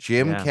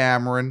 Jim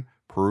Cameron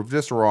proved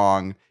us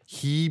wrong.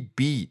 He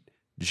beat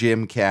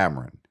Jim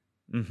Cameron.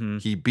 Mm-hmm.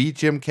 He beat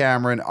Jim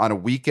Cameron on a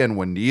weekend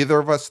when neither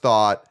of us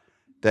thought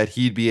that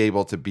he'd be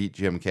able to beat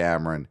Jim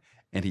Cameron,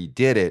 and he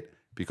did it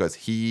because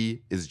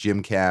he is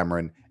Jim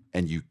Cameron,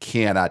 and you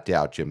cannot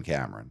doubt Jim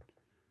Cameron.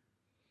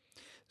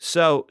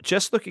 So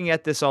just looking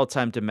at this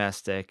all-time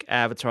domestic,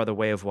 Avatar: The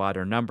Way of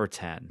Water, number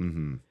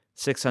 10,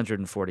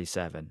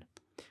 647.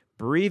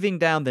 Breathing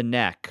Down the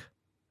Neck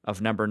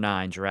of number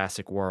 9,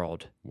 Jurassic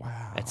World,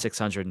 at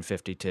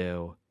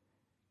 652.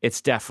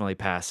 It's definitely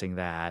passing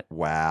that.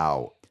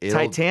 Wow.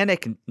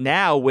 Titanic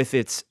now with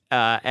its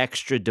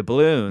extra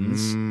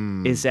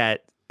doubloons is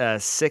at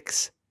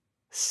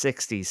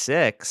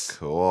 666.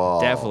 Cool.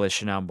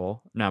 Devilish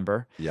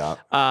number. Yeah.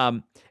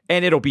 And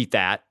it'll beat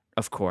that,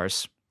 of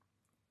course.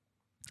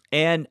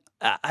 And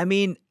I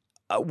mean,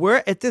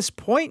 we're at this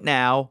point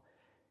now.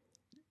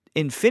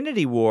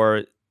 Infinity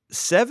War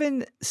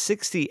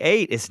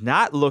 768 is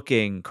not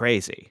looking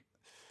crazy.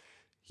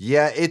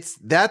 Yeah,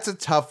 that's a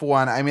tough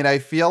one. I mean, I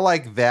feel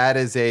like that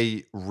is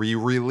a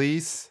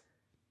re-release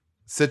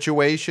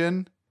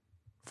situation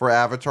for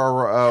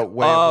Avatar: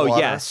 Way of Water.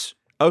 Yes.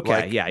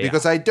 Okay. Yeah.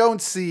 Because I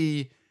don't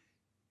see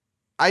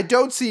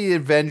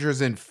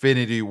Avengers: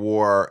 Infinity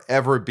War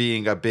ever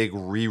being a big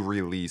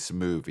re-release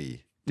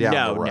movie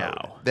down the road.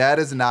 No. That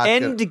is not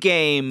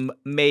Endgame,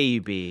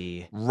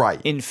 maybe.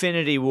 Right.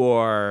 Infinity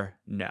War,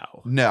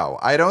 no. No,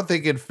 I don't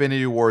think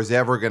Infinity War is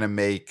ever going to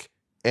make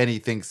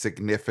anything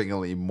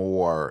significantly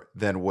more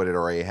than what it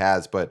already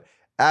has. But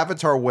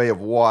Avatar: Way of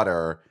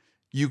Water,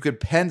 you could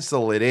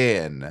pencil it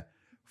in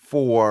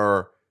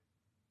for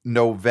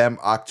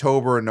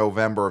October and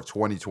November of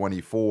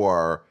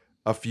 2024,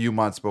 a few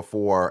months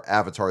before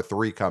Avatar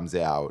 3 comes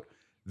out.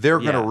 They're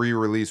going to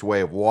re-release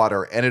Way of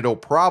Water, and it'll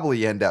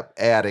probably end up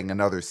adding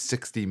another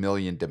 60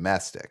 million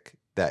domestic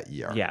that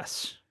year.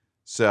 Yes.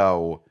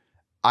 So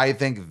I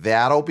think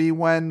that'll be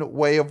when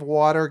Way of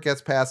Water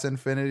gets past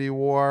Infinity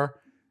War.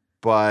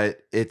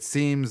 but it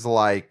seems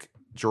like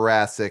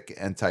Jurassic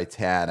and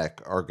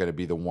Titanic are going to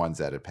be the ones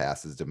that it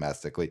passes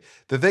domestically.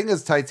 The thing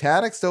is,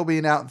 Titanic still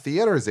being out in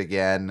theaters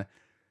again.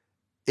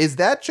 Is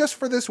that just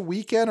for this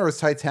weekend, or is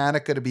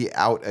Titanic going to be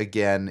out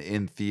again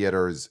in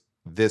theaters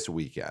this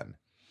weekend?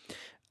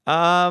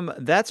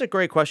 That's a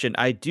great question.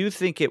 I do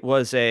think it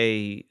was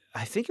I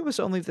think it was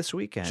only this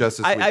weekend. Just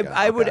this weekend.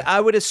 I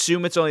would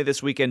assume it's only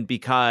this weekend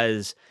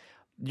because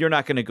you're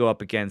not going to go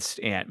up against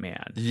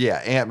Ant-Man.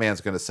 Yeah,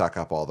 Ant-Man's going to suck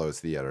up all those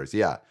theaters.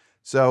 Yeah.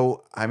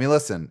 So, I mean,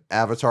 listen,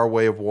 Avatar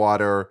Way of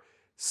Water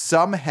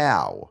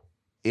somehow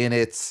in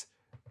its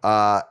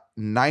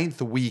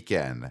ninth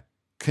weekend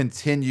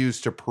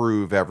continues to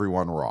prove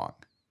everyone wrong.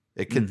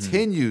 It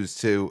continues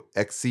to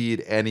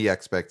exceed any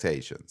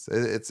expectations.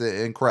 It's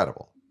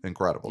incredible.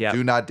 Incredible. Yep.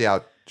 Do not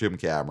doubt Jim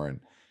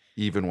Cameron,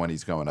 even when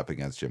he's going up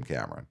against Jim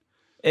Cameron.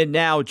 And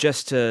now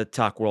just to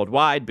talk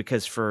worldwide,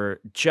 because for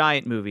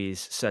giant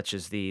movies such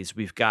as these,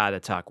 we've got to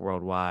talk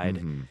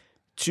worldwide.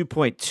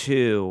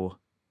 2.2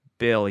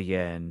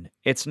 billion.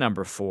 It's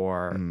number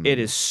 4. It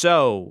is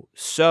so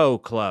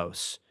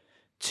close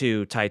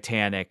to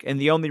Titanic. And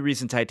the only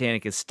reason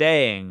Titanic is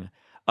staying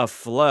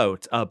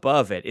afloat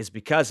above it is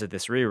because of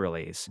this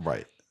re-release.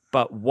 Right.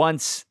 But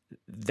once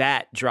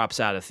that drops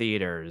out of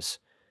theaters,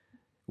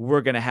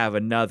 we're going to have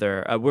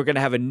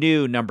a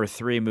new number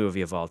 3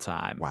 movie of all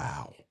time.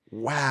 Wow.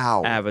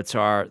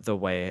 Avatar, The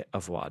Way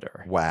of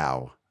Water.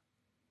 Wow.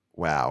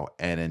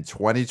 And in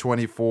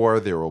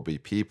 2024, there will be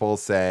people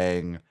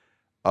saying,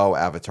 oh,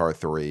 Avatar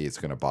 3 is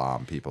going to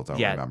bomb. People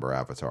don't remember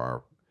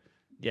Avatar.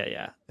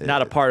 Yeah.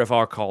 Not a part of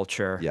our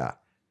culture. Yeah.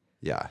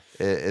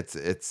 It's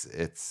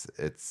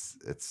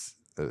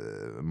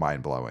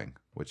mind blowing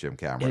what Jim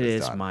Cameron has done.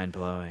 It is mind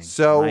blowing.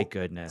 So, my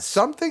goodness.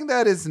 Something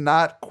that is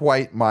not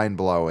quite mind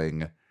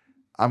blowing.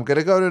 I'm going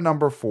to go to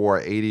number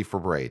 4, 80 for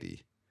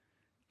Brady.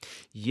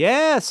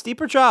 Yeah,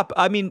 steeper drop.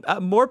 I mean,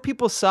 more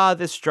people saw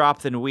this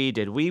drop than we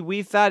did.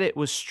 We thought it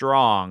was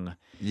strong.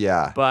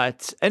 Yeah.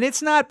 And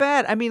it's not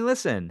bad. I mean,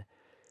 listen,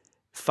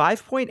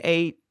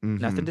 5.8,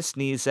 nothing to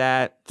sneeze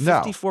at.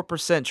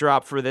 54%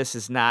 drop for this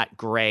is not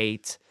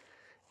great.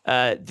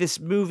 This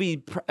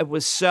movie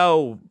was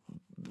so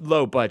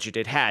low budget,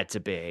 it had to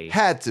be.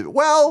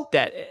 Well,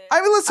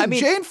 listen,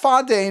 Jane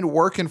Fonda ain't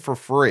working for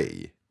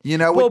free. You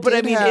know,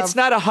 it's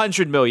not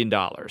 $100 million.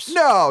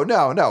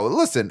 No.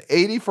 Listen,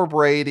 80 for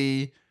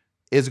Brady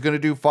is going to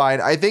do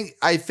fine. I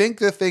think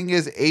the thing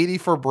is 80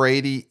 for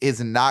Brady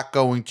is not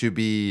going to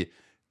be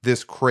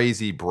this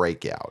crazy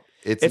breakout.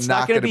 It's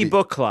not going to be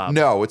book club.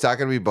 No, it's not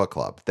going to be book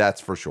club. That's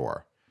for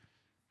sure.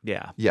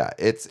 Yeah. Yeah.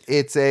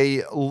 It's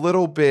a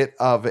little bit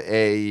of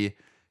a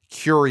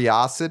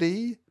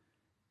curiosity,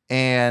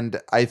 and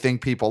I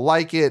think people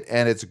like it,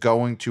 and it's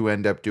going to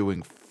end up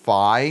doing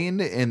fine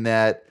in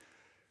that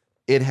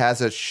it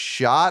has a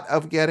shot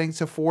of getting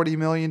to 40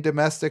 million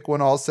domestic when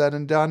all's said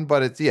and done,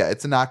 but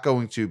it's not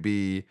going to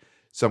be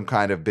some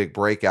kind of big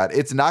breakout.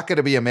 It's not going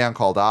to be A Man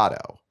Called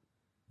Otto.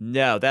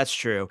 No, that's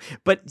true.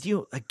 But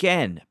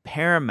again,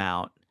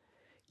 Paramount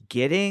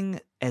getting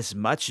as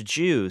much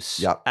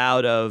juice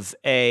out of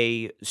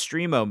a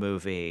Streamo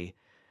movie,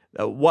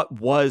 what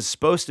was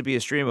supposed to be a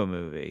Streamo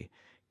movie,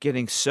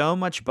 getting so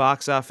much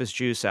box office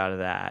juice out of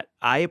that.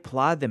 I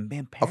applaud them.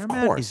 Man,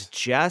 Paramount is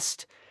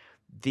just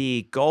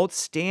the gold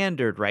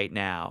standard right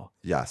now.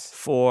 Yes.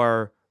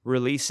 For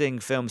releasing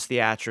films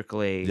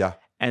theatrically. Yeah.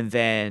 And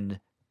then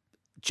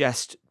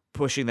just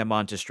pushing them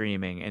onto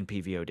streaming and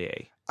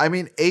PVOD. I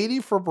mean, 80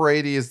 for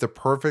Brady is the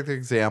perfect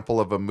example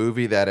of a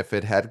movie that if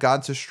it had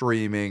gone to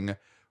streaming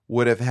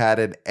would have had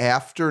an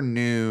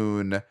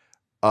afternoon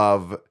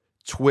of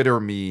Twitter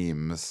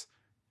memes,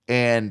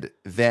 and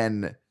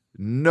then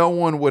no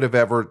one would have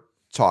ever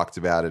talked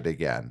about it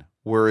again.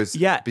 Whereas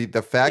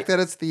the fact that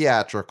it's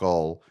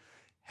theatrical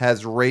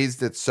has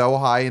raised it so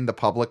high in the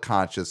public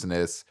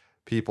consciousness.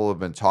 People have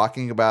been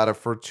talking about it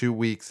for 2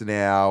 weeks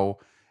now.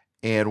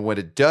 And when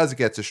it does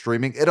get to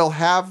streaming, it'll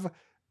have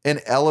an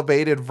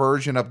elevated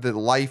version of the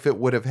life it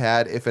would have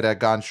had if it had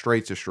gone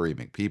straight to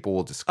streaming. People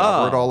will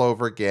discover it all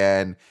over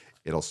again.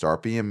 It'll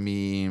start being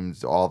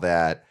memes, all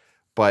that.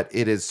 But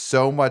it is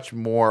so much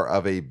more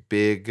of a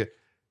big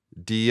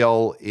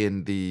deal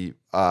in the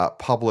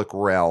public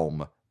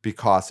realm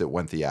because it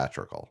went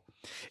theatrical.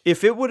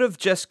 If it would have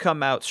just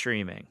come out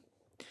streaming,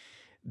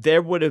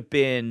 there would have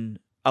been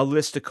a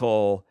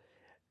listicle.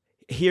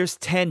 Here's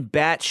 10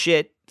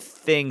 batshit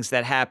things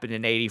that happened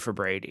in 80 for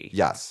Brady.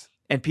 Yes.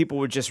 And people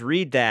would just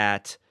read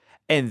that,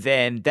 and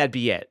then that'd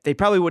be it. They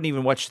probably wouldn't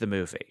even watch the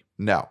movie.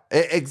 No,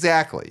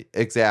 exactly.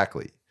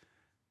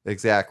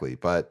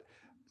 But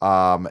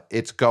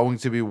it's going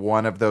to be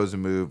one of those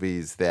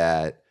movies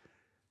that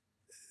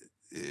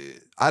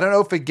I don't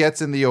know if it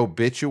gets in the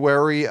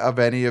obituary of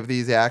any of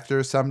these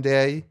actors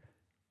someday.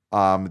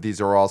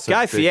 These are also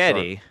Guy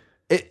Fieri.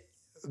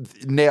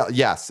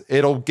 Yes,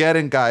 it'll get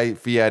in Guy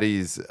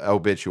Fieri's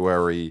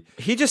obituary.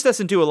 He just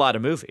doesn't do a lot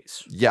of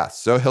movies. Yes,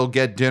 so he'll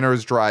get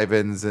Dinners,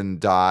 Drive-Ins, and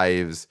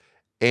Dives,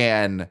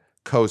 and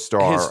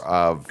co-star His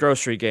of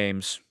Grocery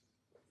Games.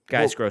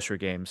 Guys Grocery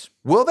Games.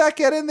 Will that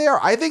get in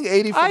there? I think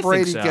 80 for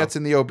Brady so. gets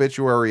in the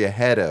obituary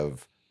ahead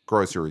of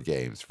Grocery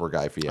Games for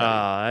Guy Fieri.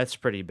 That's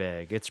pretty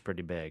big. It's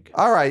pretty big.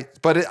 All right,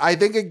 but I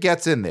think it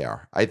gets in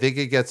there. I think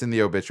it gets in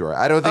the obituary.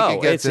 I don't think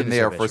it gets in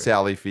there for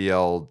Sally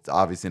Field.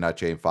 Obviously not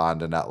Jane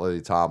Fonda, not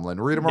Lily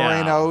Tomlin. Rita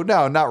Moreno?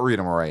 No, not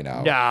Rita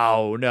Moreno.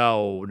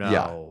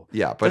 No.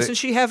 Yeah. But doesn't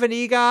she have an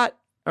EGOT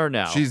or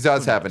no? She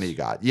does have an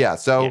EGOT. Yeah,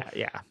 so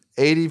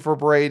 80 for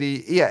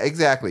Brady. Yeah,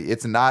 exactly.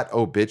 It's not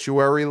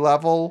obituary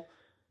level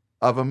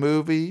of a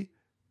movie,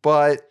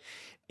 but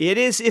it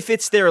is if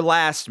it's their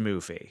last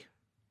movie.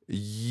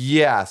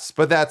 Yes,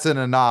 but that's an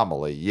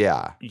anomaly.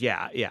 Yeah.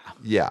 The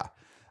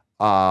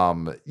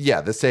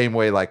same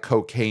way like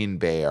Cocaine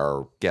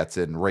Bear gets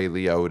in Ray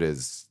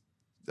Liotta's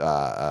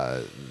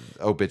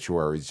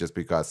obituaries just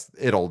because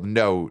it'll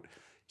note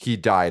he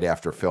died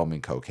after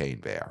filming Cocaine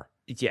Bear.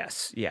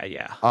 Yes.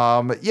 Yeah.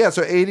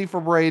 So 80 for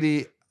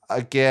Brady.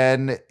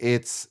 Again,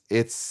 it's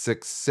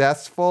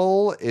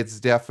successful.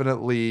 It's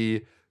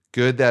definitely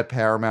good that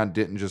Paramount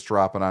didn't just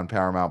drop it on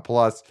Paramount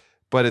Plus,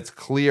 but it's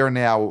clear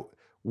now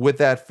with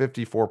that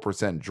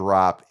 54%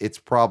 drop, it's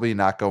probably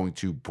not going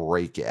to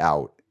break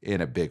out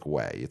in a big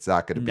way. It's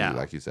not going to be,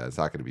 like you said, it's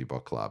not going to be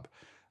book club.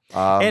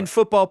 And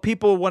football,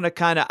 people want to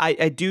kind of,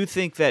 I do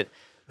think that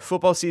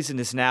football season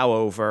is now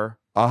over.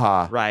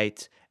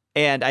 Right.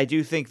 And I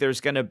do think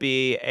there's going to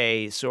be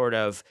a sort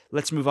of,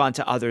 let's move on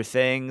to other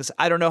things.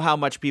 I don't know how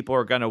much people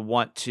are going to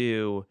want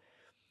to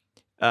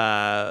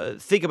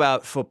think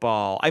about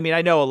football. I mean,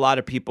 I know a lot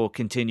of people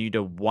continue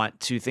to want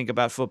to think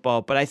about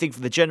football, but I think for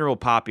the general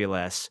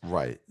populace,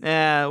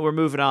 we're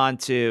moving on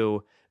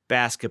to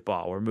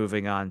basketball. We're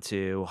moving on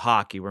to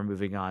hockey. We're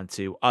moving on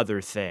to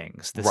other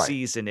things. The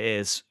season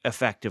is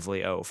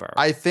effectively over.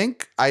 I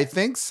think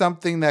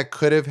something that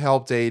could have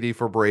helped 80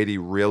 for Brady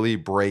really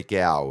break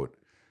out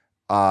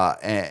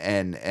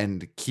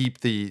and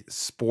keep the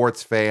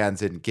sports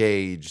fans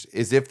engaged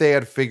is if they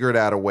had figured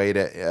out a way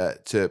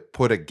to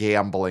put a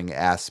gambling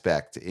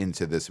aspect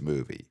into this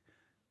movie,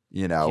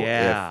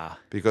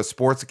 because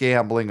sports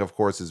gambling, of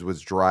course,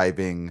 was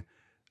driving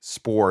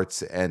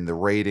sports and the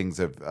ratings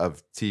of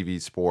TV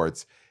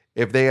sports.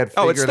 If they had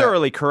figured it's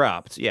thoroughly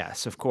corrupt.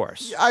 Yes, of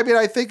course. I mean,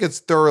 I think it's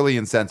thoroughly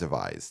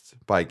incentivized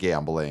by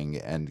gambling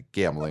and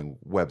gambling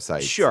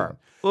websites. Sure.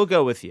 We'll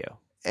go with you.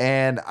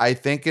 And I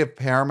think if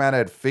Paramount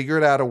had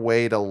figured out a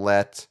way to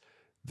let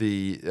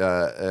the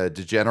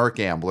degenerate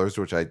gamblers,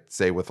 which I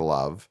say with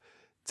love,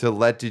 to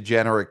let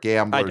degenerate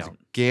gamblers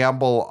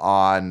gamble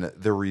on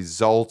the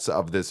results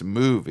of this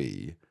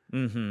movie,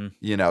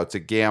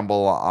 to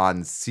gamble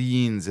on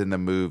scenes in the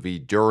movie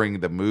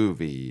during the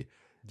movie,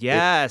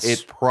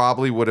 it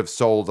probably would have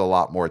sold a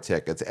lot more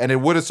tickets. And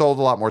it would have sold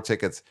a lot more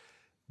tickets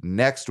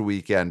next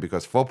weekend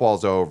because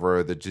football's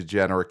over. The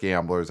degenerate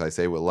gamblers, I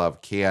say with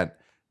love, can't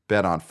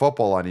bet on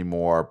football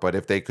anymore, but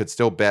if they could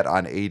still bet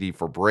on 80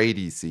 for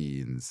Brady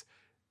scenes,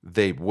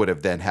 they would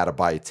have then had to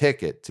buy a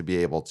ticket to be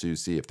able to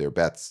see if their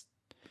bets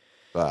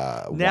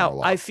now,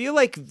 I feel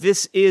like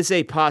this is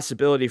a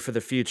possibility for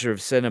the future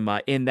of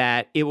cinema in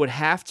that it would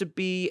have to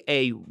be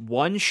a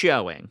one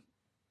showing.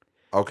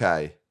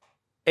 Okay.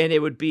 And it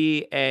would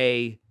be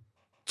a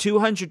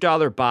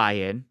 $200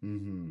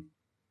 buy-in,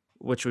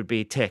 which would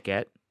be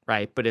ticket,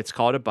 right? But it's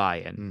called a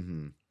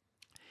buy-in.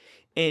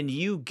 And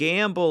you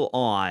gamble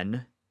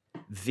on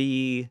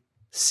the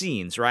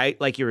scenes, right?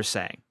 Like you were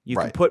saying, you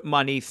can put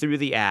money through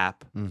the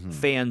app,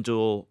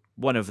 FanDuel,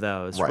 one of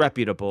those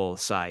reputable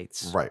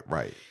sites.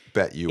 Right.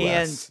 Bet US.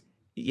 And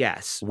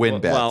yes.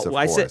 WinBets, of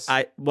course.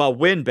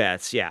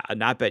 WinBets, yeah,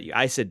 not Bet US.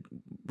 I said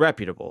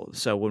reputable.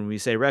 So when we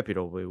say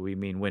reputable, we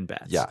mean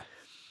WinBets. Yeah.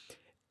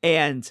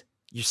 And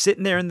you're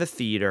sitting there in the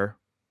theater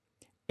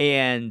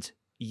and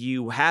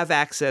you have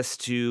access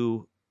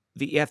to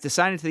you have to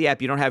sign into the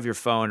app. You don't have your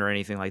phone or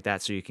anything like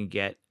that, so you can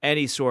get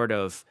any sort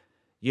of,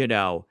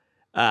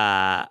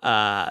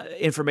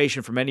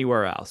 information from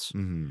anywhere else.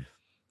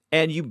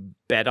 And you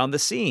bet on the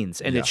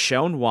scenes, and it's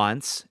shown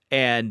once,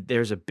 and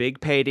there's a big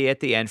payday at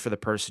the end for the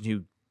person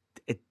who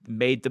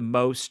made the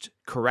most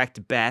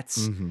correct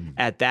bets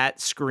at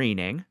that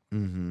screening.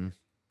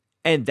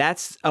 And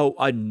that's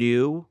a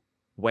new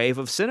wave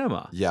of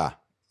cinema. Yeah.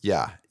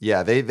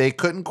 They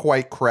couldn't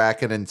quite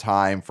crack it in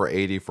time for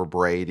 80 for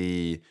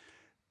Brady.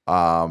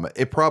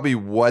 It probably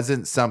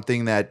wasn't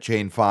something that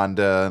Jane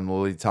Fonda and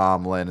Lily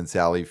Tomlin and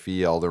Sally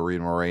Field or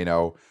Rita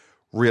Moreno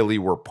really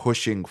were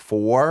pushing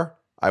for.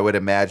 I would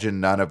imagine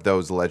none of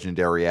those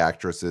legendary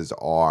actresses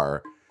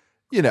are,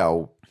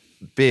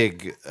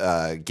 big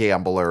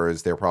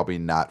gamblers. They're probably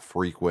not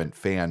frequent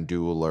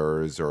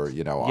FanDuelers or,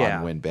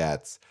 on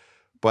WinBets.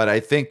 But I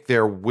think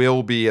there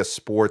will be a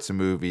sports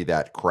movie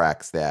that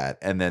cracks that.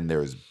 And then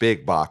there's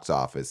big box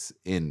office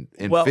in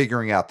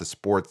figuring out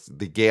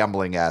the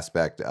gambling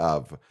aspect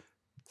of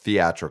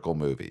theatrical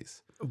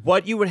movies.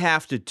 What you would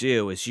have to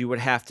do is you would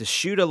have to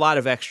shoot a lot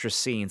of extra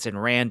scenes and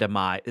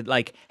randomize,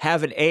 like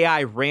have an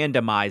AI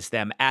randomize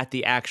them at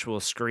the actual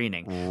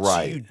screening.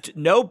 Right. So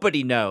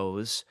nobody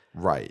knows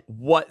Right.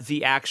 what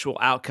the actual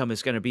outcome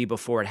is going to be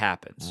before it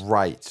happens.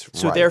 Right.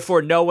 So right.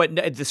 therefore, no one,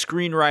 the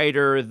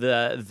screenwriter,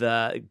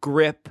 the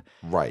grip,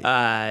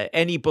 Right.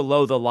 any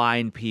below the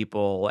line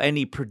people,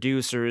 any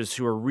producers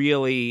who are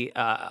really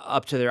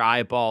up to their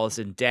eyeballs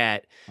in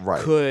debt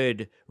Right.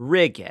 could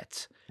rig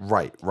it.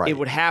 Right. Right. It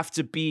would have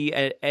to be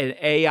an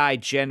AI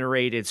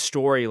generated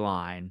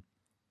storyline.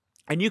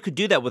 And you could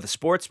do that with a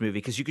sports movie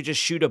because you could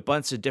just shoot a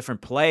bunch of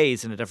different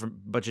plays and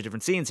bunch of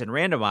different scenes and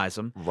randomize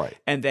them. Right.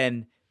 And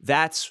then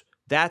that's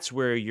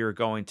where you're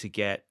going to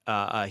get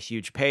a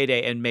huge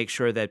payday and make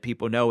sure that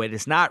people know it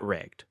is not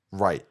rigged.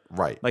 Right.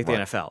 Right. Like right.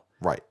 the NFL.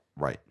 Right.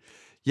 Right.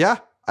 Yeah.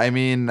 I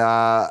mean,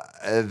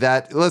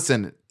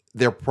 listen,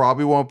 there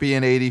probably won't be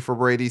an 80 for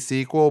Brady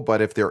sequel,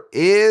 but if there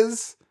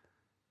is,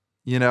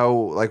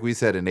 like we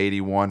said, an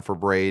 81 for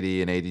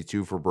Brady, an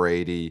 82 for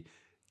Brady,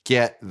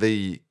 get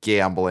the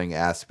gambling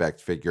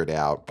aspect figured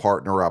out,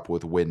 partner up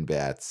with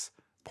WinBets,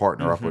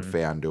 partner up with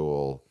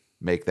FanDuel,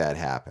 make that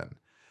happen.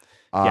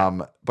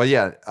 But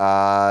yeah,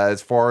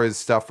 as far as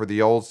stuff for the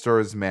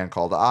oldsters, Man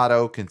Called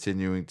Otto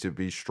continuing to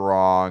be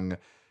strong,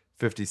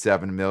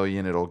 57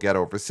 million. It'll get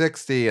over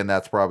 60, and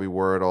that's probably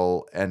where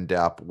it'll end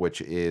up, which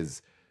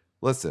is,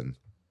 listen,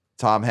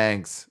 Tom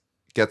Hanks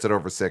gets it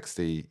over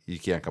 60. You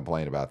can't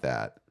complain about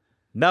that.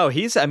 No,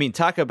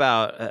 talk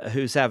about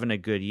who's having a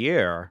good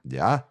year.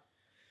 Yeah.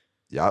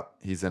 Yep.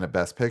 He's in a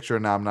Best Picture,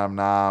 nom, nom,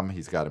 nom.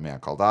 He's got A Man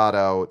Called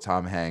Otto.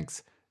 Tom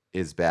Hanks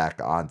is back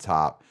on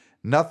top.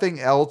 Nothing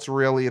else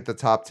really at the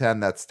top 10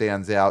 that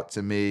stands out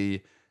to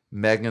me.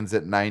 Megan's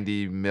at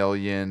 90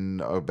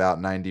 million, about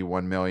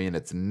 91 million.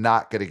 It's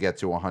not going to get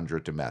to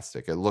 100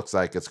 domestic. It looks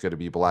like it's going to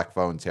be Black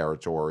Phone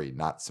territory,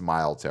 not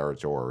Smile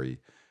territory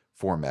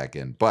for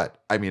Megan. But,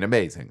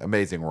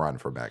 amazing run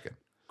for Megan.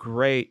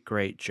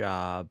 Great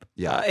job.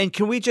 Yeah. And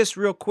can we just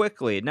real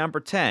quickly, at number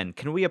 10,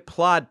 can we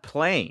applaud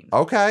Plane?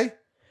 Okay.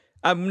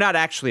 I'm not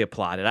actually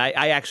applaud it.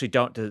 I actually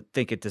don't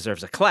think it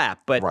deserves a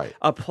clap, but right.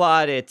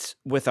 applaud it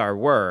with our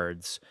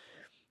words.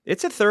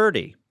 It's a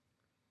 30.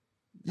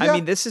 Yeah.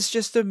 This is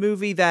just a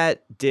movie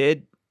that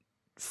did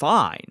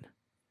fine.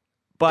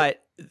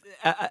 But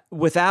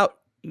without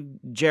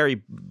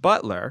Jerry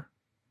Butler,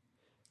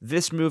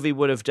 this movie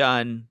would have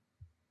done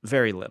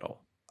very little.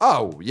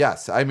 Oh,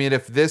 yes.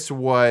 If this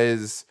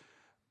was,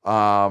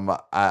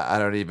 I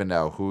don't even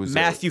know who's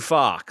Matthew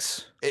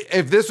Fox.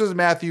 If this was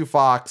Matthew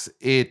Fox,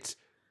 it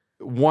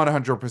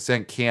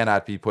 100%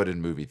 cannot be put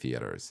in movie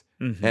theaters.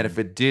 Mm-hmm. And if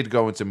it did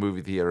go into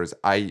movie theaters,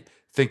 I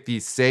think the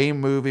same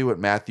movie with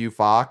Matthew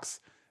Fox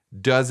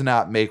does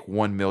not make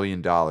 $1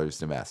 million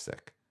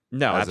domestic.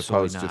 No, as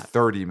absolutely opposed not. to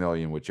 30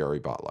 million with Jerry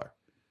Butler.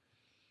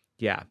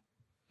 Yeah.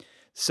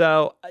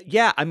 So,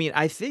 yeah,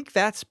 I think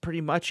that's pretty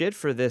much it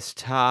for this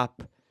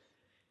top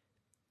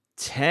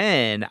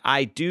 10.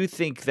 I do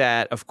think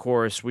that, of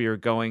course, we are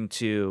going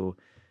to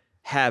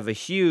have a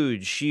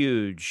huge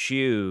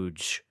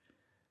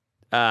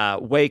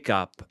wake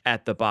up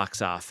at the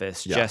box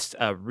office. Yeah. Just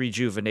a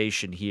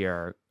rejuvenation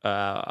here.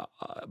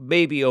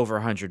 Maybe over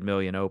 100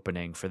 million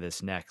opening for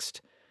this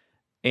next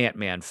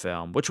Ant-Man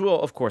film, which we'll,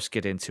 of course,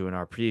 get into in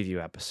our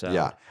preview episode.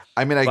 Yeah.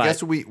 I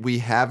guess we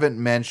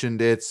haven't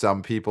mentioned it.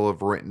 Some people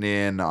have written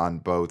in on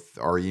both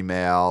our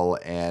email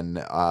and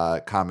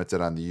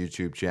commented on the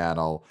YouTube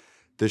channel.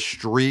 The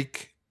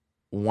streak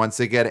once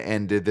again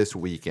ended this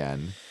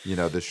weekend.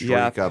 The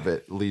streak of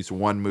at least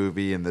one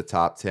movie in the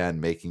top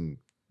 10 making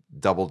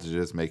double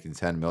digits, making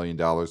 $10 million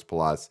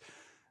plus.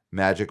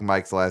 Magic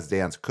Mike's Last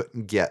Dance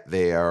couldn't get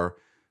there.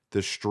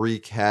 The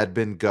streak had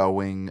been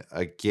going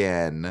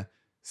again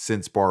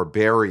since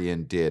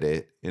Barbarian did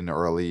it in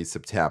early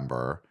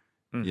September.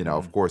 Mm-hmm.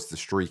 Of course, the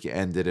streak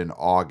ended in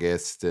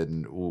August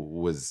and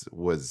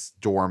was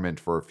dormant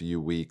for a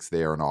few weeks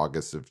there in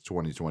August of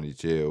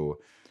 2022.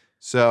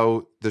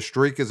 So the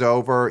streak is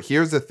over.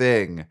 Here's the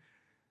thing.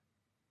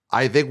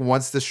 I think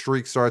once the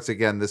streak starts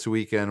again this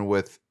weekend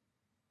with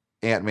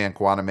Ant-Man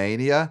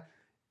Quantumania,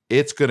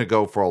 it's going to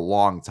go for a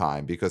long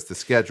time because the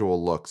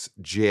schedule looks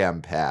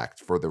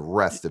jam-packed for the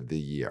rest of the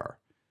year.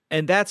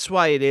 And that's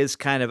why it is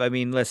kind of,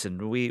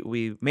 listen,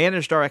 we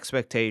managed our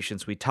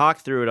expectations. We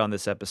talked through it on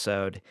this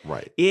episode.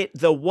 Right.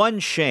 The one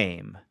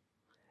shame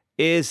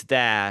is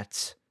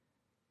that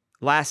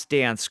Last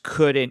Dance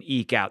couldn't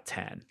eke out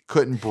 10.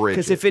 Couldn't bridge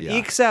Because if it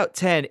ekes out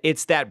 10,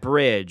 it's that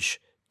bridge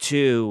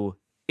to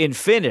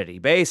infinity,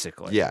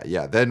 basically.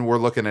 Yeah. Then we're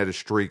looking at a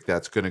streak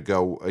that's going to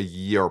go a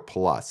year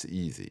plus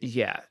easy.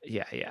 Yeah.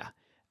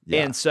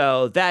 And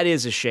so that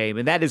is a shame,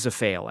 and that is a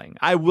failing.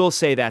 I will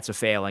say that's a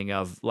failing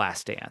of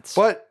Last Dance.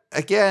 But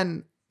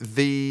again,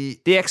 the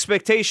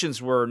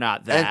expectations were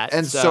not that.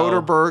 And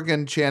Soderbergh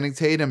and Channing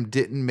Tatum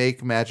didn't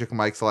make Magic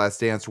Mike's Last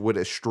Dance with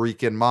a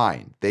streak in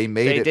mind. They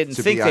didn't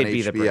think be on they'd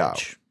be the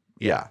bridge.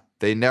 Yeah.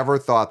 They never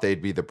thought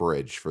they'd be the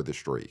bridge for the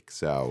streak.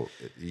 So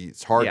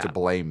it's hard to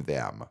blame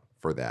them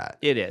for that.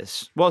 It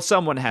is. Well,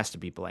 someone has to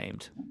be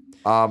blamed.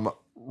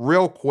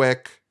 Real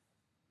quick,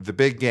 The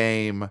Big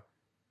Game.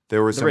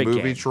 There were The some Big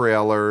movie Game.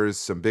 trailers,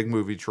 some big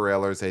movie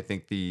trailers. I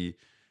think the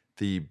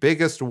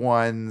biggest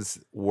ones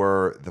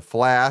were The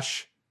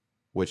Flash,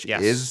 which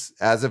Yes. is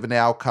as of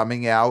now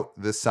coming out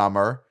this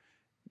summer,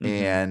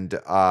 and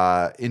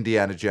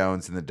Indiana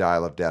Jones and the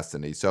Dial of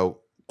Destiny.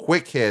 So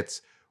quick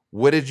hits.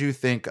 What did you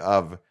think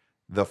of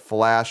the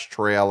Flash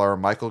trailer?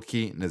 Michael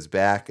Keaton is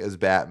back as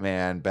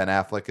Batman. Ben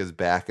Affleck is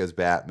back as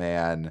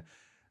Batman.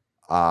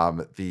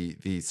 The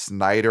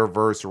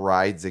Snyderverse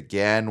rides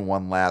again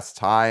one last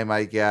time,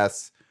 I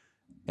guess.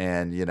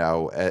 And,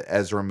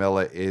 Ezra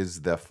Miller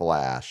is the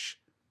Flash.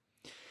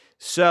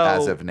 So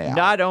as of now.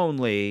 Not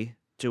only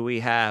do we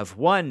have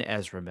one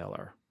Ezra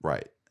Miller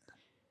Right.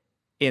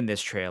 in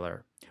this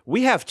trailer,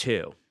 we have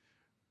two.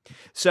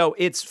 So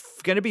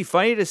it's going to be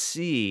funny to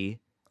see.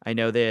 I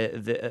know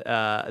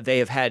they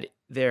have had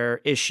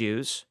their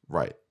issues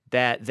Right.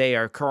 that they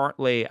are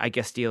currently, I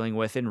guess, dealing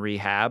with in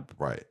rehab,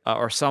 Right.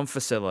 Or some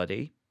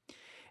facility.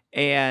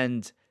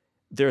 And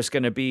there's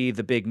going to be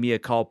the big mea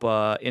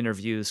culpa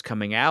interviews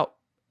coming out,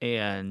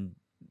 and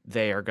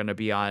they are going to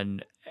be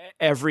on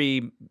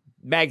every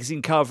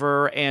magazine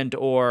cover and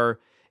or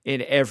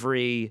in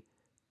every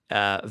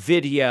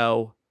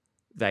video,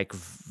 like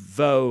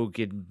Vogue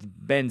and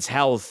Men's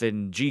Health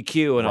and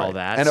GQ and all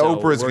that. And So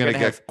Oprah's we're going to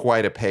gonna get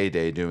quite a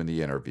payday doing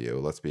the interview,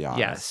 let's be honest.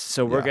 Yes,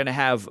 so we're going to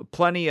have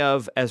plenty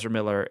of Ezra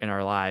Miller in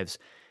our lives.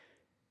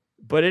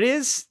 But it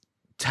is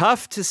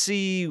tough to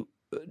see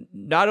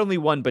not only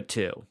one, but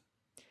two.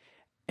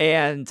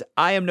 And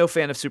I am no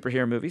fan of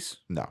superhero movies,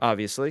 No.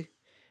 obviously.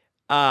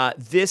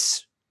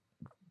 This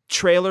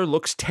trailer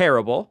looks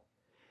terrible.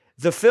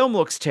 The film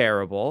looks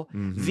terrible.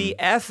 Mhm. The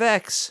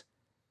FX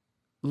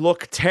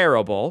look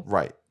terrible.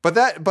 Right. But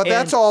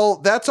that's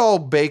all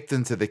baked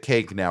into the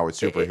cake now with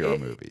superhero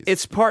movies.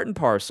 It's part and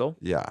parcel.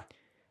 Yeah.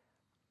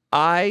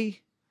 I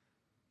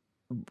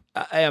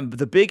am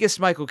the biggest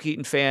Michael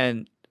Keaton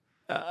fan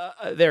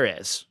there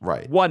is.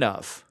 Right. One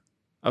of.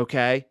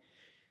 Okay?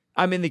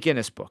 I'm in the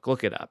Guinness Book.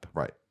 Look it up.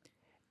 Right.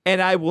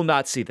 And I will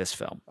not see this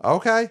film.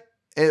 Okay.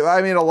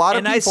 I mean, a lot of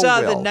And people I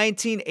saw the will.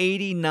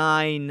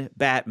 1989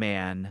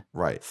 Batman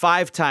Right.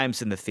 5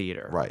 times in the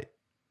theater. Right.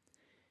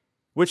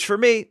 Which for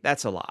me,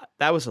 that's a lot.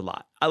 That was a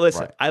lot.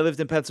 Listen, Right. I lived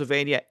in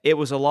Pennsylvania. It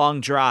was a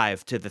long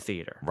drive to the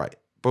theater. Right.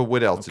 But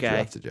what else did you Okay.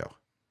 have to do?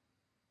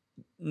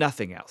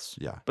 Nothing else.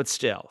 Yeah. But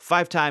still,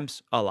 5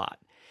 times, a lot.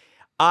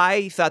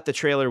 I thought the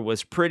trailer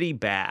was pretty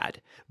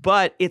bad,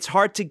 but it's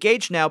hard to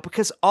gauge now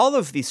because all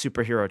of these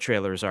superhero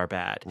trailers are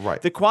bad.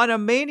 Right. The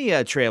Quantum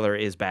Mania trailer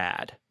is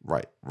bad.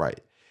 Right. Right.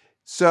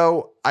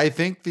 So I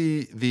think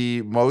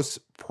the most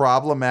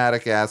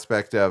problematic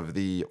aspect of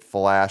the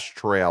Flash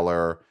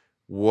trailer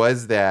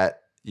was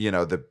that,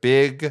 the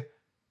big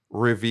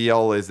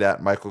reveal is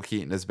that Michael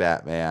Keaton is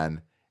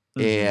Batman,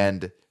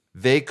 and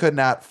they could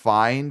not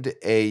find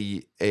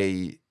a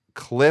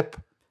clip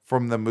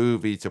from the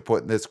movie to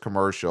put in this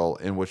commercial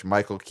in which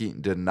Michael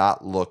Keaton did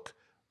not look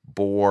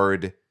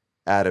bored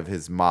out of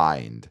his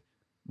mind.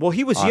 Well,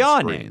 he was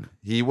on screen.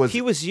 yawning.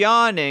 He was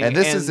yawning, and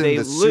this is in they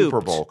the looped,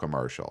 Super Bowl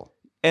commercial.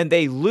 And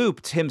they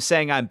looped him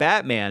saying, "I'm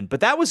Batman,"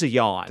 but that was a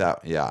yawn.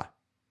 Yeah,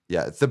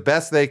 it's the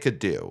best they could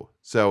do.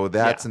 So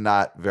that's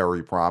not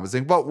very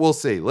promising, but we'll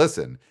see.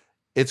 Listen,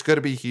 it's going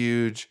to be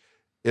huge.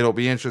 It'll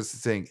be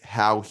interesting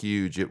how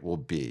huge it will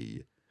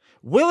be.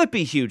 Will it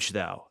be huge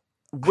though?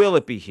 Will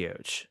it be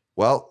huge?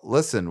 Well,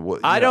 listen,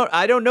 I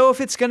don't know if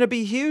it's going to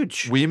be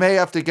huge. We may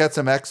have to get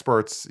some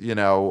experts,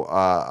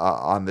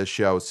 on this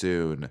show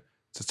soon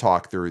to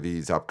talk through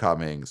these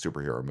upcoming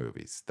superhero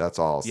movies. That's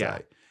all I'll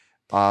say.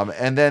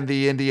 And then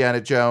the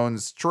Indiana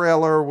Jones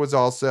trailer was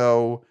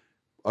also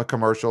a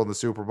commercial in the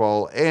Super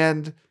Bowl,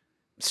 and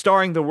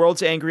starring the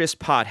world's angriest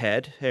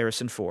pothead,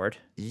 Harrison Ford.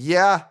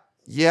 Yeah.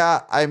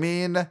 I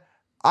mean,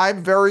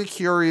 I'm very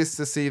curious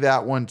to see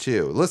that one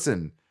too.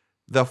 Listen,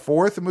 the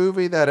fourth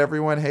movie that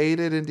everyone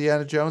hated,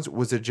 Indiana Jones,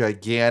 was a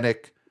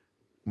gigantic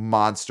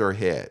monster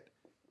hit.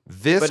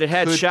 But it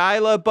had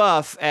Shia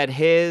LaBeouf at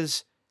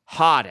his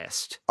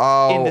hottest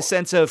in the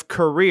sense of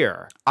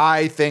career.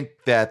 I think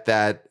that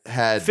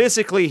had...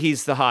 Physically,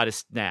 he's the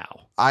hottest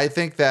now. I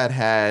think that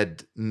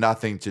had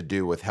nothing to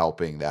do with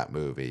helping that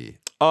movie.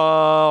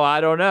 Oh,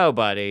 I don't know,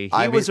 buddy.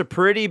 He was a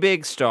pretty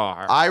big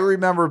star. I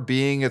remember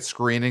being at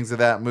screenings of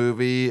that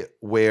movie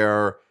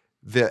where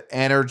the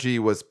energy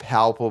was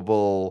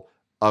palpable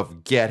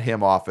of get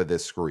him off of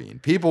this screen.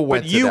 People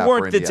went to that. But you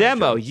weren't the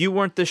demo. You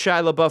weren't the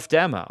Shia LaBeouf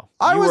demo.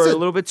 You were a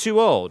little bit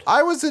too old.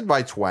 I was in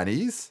my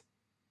 20s.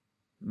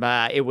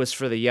 It was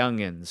for the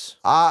youngins.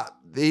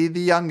 The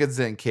youngins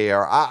didn't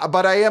care.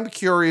 But I am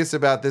curious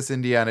about this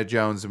Indiana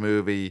Jones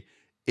movie.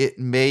 It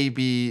may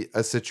be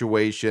a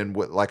situation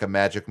with like a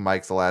Magic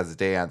Mike's Last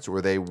Dance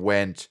where they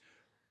went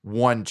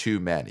one too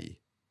many.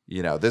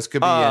 This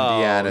could be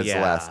Indiana's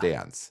Last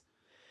Dance.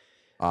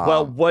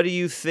 Well, what do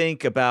you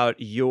think about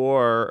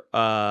your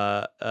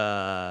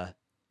you're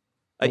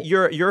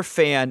a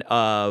fan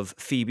of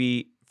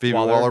Phoebe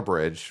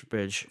Waller-Bridge,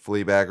 Bridge.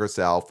 Fleabag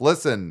herself.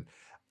 Listen,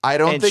 I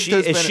don't And think she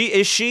there's is been.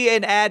 is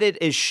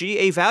she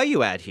a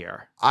value add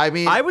here? I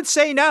mean, I would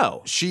say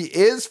no. she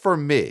is for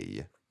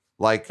me.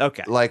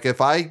 Okay. Like if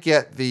I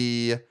get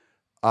the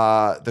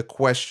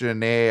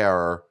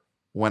questionnaire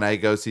when I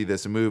go see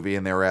this movie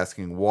and they're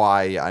asking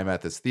why I'm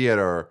at this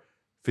theater,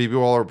 Phoebe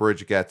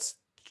Waller-Bridge gets,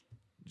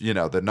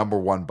 the number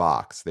one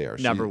box there.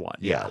 Number one,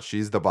 yeah.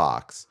 She's the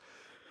box.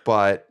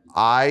 But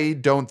I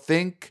don't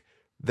think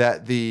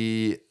that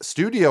the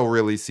studio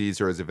really sees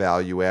her as a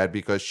value add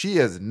because she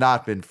has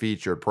not been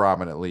featured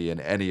prominently in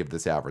any of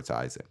this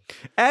advertising.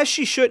 As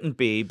she shouldn't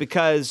be,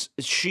 because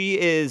she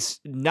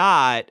is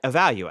not a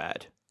value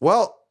add.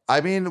 Well,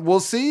 I mean, we'll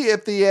see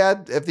if the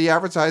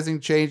advertising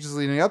changes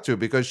leading up to it,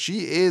 because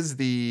she is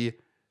the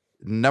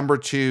number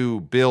 2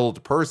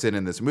 billed person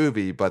in this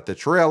movie, but the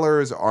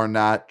trailers are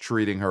not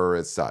treating her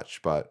as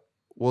such. But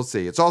we'll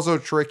see. It's also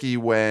tricky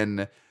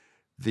when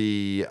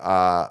the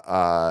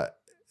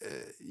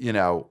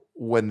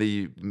when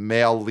the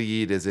male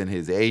lead is in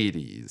his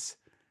 80s,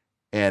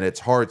 and it's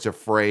hard to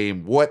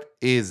frame what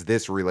is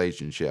this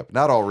relationship.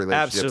 Not all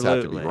relationships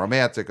have to be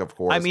romantic, of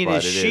course. I mean,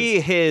 but is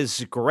she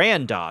his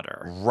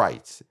granddaughter?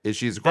 Right. Is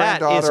she his That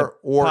granddaughter,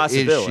 or is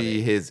possibility.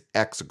 she his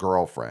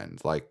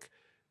ex-girlfriend? Like,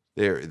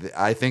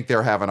 I think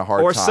they're having a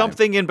hard Or time.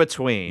 something in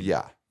between.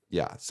 Yeah.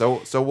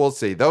 So we'll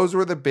see. Those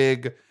were the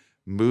big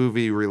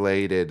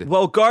movie-related.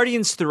 Well,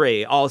 Guardians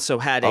 3 also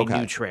had a Okay.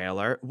 new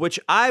trailer, which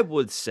I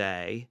would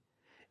say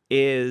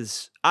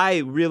is I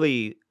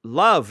really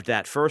loved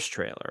that first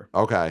trailer.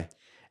 Okay.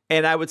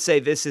 And I would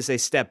say this is a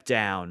step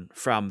down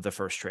from the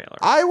first trailer.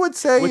 I would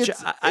say Which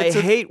I it's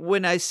hate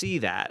when I see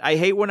that. I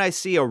hate when I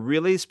see a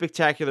really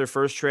spectacular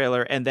first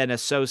trailer and then a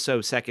so-so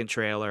second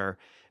trailer.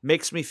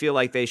 Makes me feel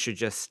like they should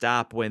just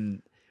stop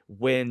when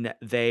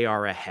they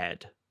are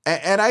ahead.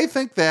 And I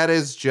think that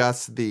is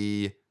just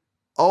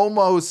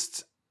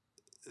almost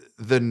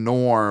the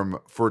norm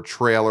for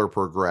trailer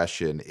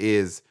progression.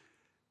 Is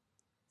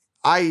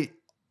I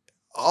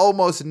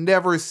almost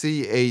never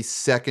see a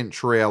second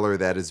trailer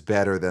that is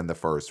better than the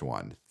first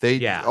one.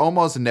 They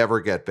almost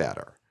never get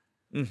better.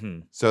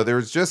 Mm-hmm. So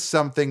there's just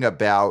something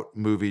about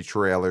movie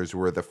trailers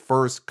where the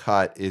first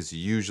cut is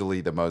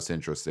usually the most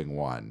interesting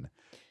one.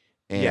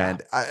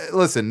 And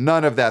listen,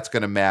 none of that's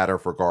going to matter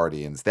for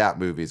Guardians. That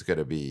movie's going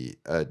to be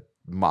a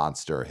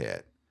monster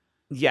hit.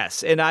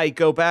 Yes, and I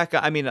go back.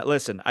 I mean,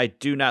 listen, I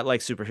do not like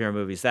superhero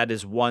movies. That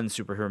is one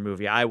superhero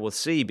movie I will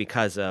see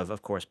because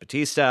of course,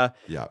 Batista.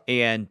 Yeah.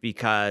 And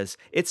because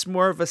it's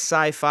more of a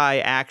sci-fi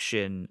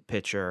action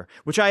picture,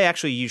 which I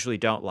actually usually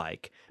don't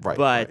like. Right.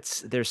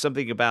 But there's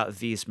something about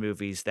these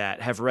movies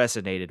that have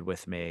resonated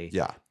with me.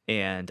 Yeah.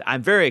 And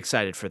I'm very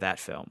excited for that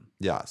film.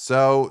 Yeah.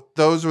 So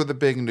those were the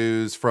big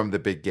news from the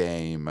big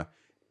game.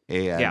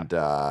 And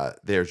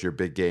there's your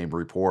big game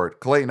report.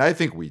 Clayton, I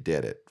think we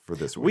did it for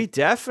this week. We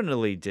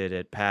definitely did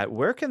it, Pat.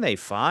 Where can they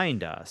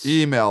find us?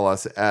 Email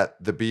us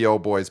at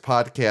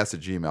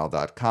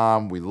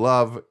theboboyspodcast@gmail.com. We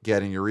love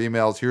getting your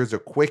emails. Here's a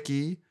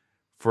quickie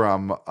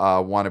from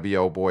Wannabe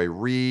Oh Boy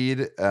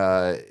Reed.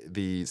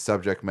 The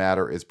subject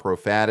matter is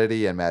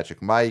profanity and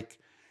Magic Mike.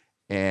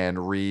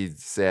 And Reed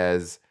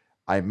says,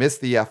 I miss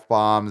the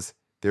F-bombs.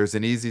 There's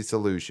an easy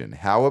solution.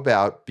 How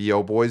about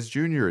B.O. Boys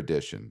Junior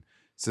Edition?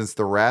 Since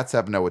the rats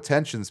have no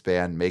attention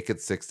span, make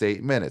it 6 to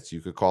 8 minutes. You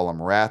could call them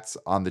rats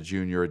on the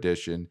Junior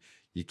Edition.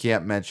 You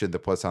can't mention the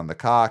puss on the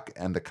cock,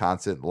 and the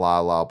constant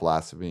la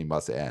blasphemy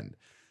must end.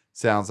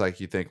 Sounds like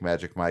you think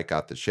Magic Mike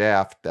got the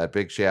shaft. That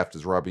big shaft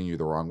is rubbing you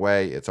the wrong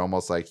way. It's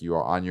almost like you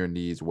are on your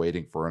knees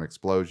waiting for an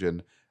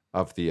explosion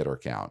of theater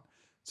count.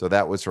 So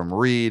that was from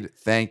Reed.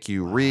 Thank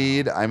you,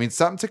 Reed. I mean,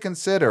 something to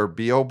consider.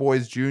 B.O.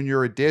 Boys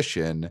Junior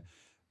Edition,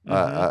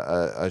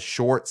 a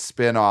short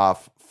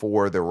spinoff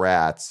for the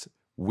rats.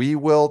 We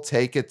will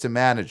take it to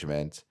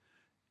management,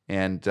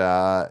 and,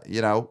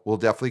 we'll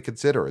definitely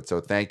consider it. So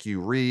thank you,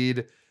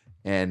 Reed,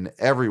 and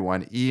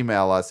everyone.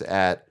 Email us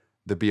at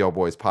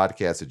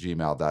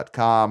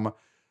theboboyspodcast@gmail.com.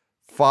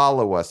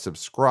 Follow us,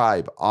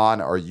 subscribe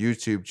on our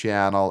YouTube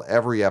channel.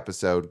 Every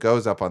episode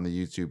goes up on the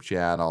YouTube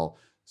channel.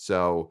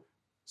 So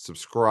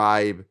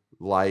subscribe,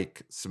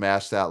 like,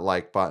 smash that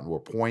like button. We're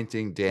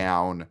pointing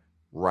down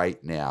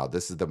right now.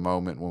 This is the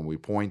moment when we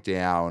point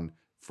down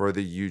for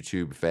the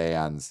YouTube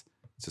fans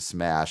to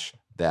smash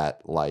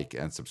that like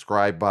and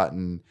subscribe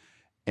button.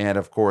 And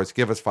of course,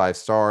 give us 5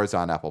 stars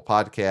on Apple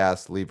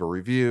Podcasts. Leave a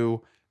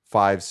review.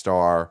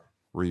 5-star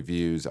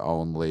reviews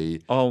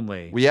only.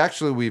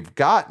 We've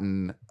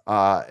gotten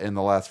in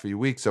the last few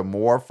weeks some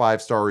more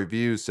 5-star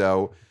reviews.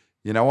 So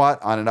you know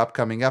what? On an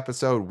upcoming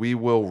episode, we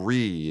will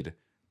read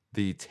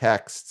the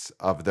texts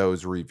of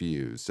those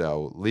reviews.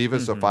 So leave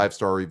us a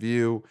 5-star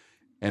review,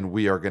 and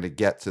we are going to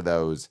get to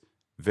those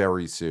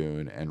very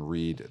soon and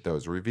read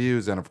those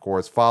reviews. And of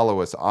course, follow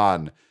us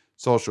on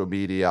social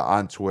media,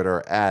 on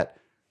Twitter at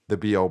the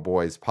BO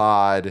Boys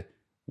Pod.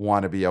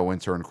 Wannabe O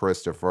intern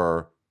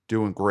Christopher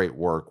doing great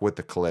work with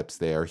the clips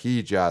there.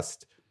 He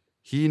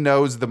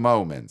knows the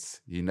moments.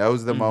 He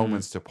knows the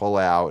moments to pull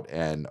out,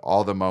 and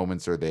all the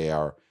moments are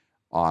there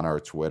on our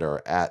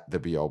Twitter at the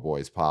BO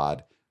Boys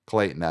Pod.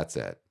 Clayton, that's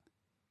it.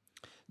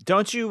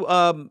 Don't you,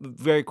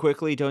 very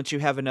quickly, don't you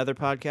have another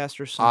podcast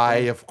or something? I,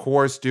 of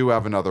course, do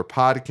have another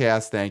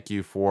podcast. Thank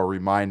you for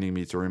reminding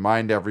me to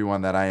remind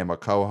everyone that I am a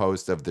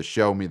co-host of the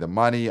Show Me the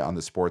Money on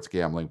the Sports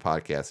Gambling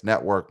Podcast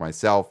Network.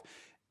 Myself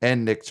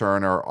and Nick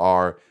Turner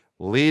are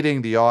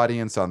leading the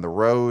audience on the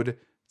road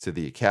to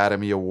the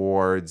Academy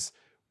Awards.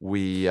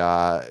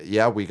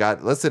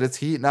 Listen, it's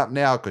heating up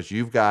now because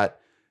you've got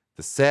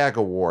the SAG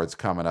Awards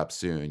coming up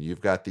soon. You've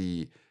got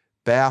the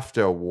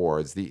BAFTA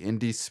Awards, the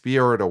Indie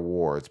Spirit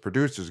Awards,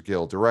 Producers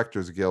Guild,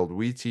 Directors Guild.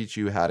 We teach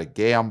you how to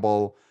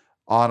gamble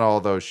on all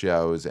those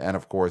shows. And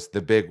of course,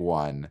 the big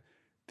one,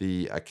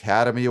 the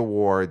Academy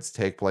Awards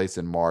take place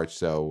in March.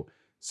 So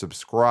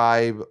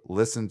subscribe,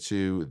 listen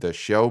to the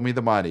Show Me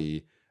the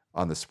Money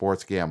on the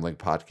Sports Gambling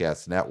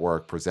Podcast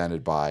Network,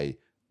 presented by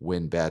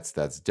WynnBETs.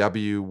 That's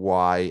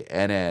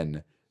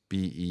WYNNBETS,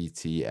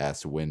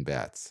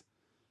 WynnBETs.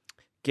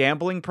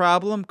 Gambling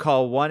problem?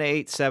 Call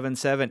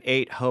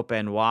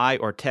 1-877-8-HOPE-NY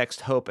or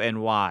text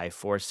HOPE-NY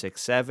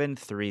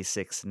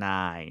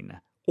 467-369.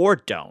 Or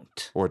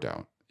don't. Or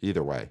don't.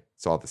 Either way,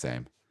 it's all the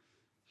same.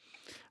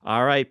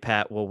 All right,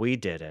 Pat. Well, we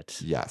did it.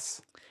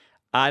 Yes.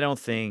 I don't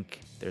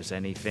think there's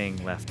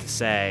anything left to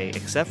say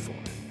except for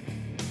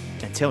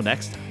until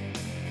next time.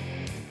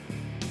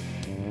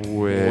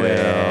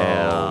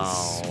 We'll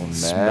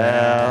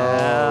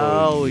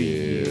smell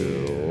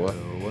you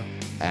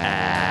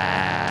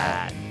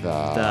at the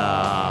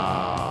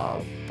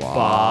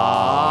bar.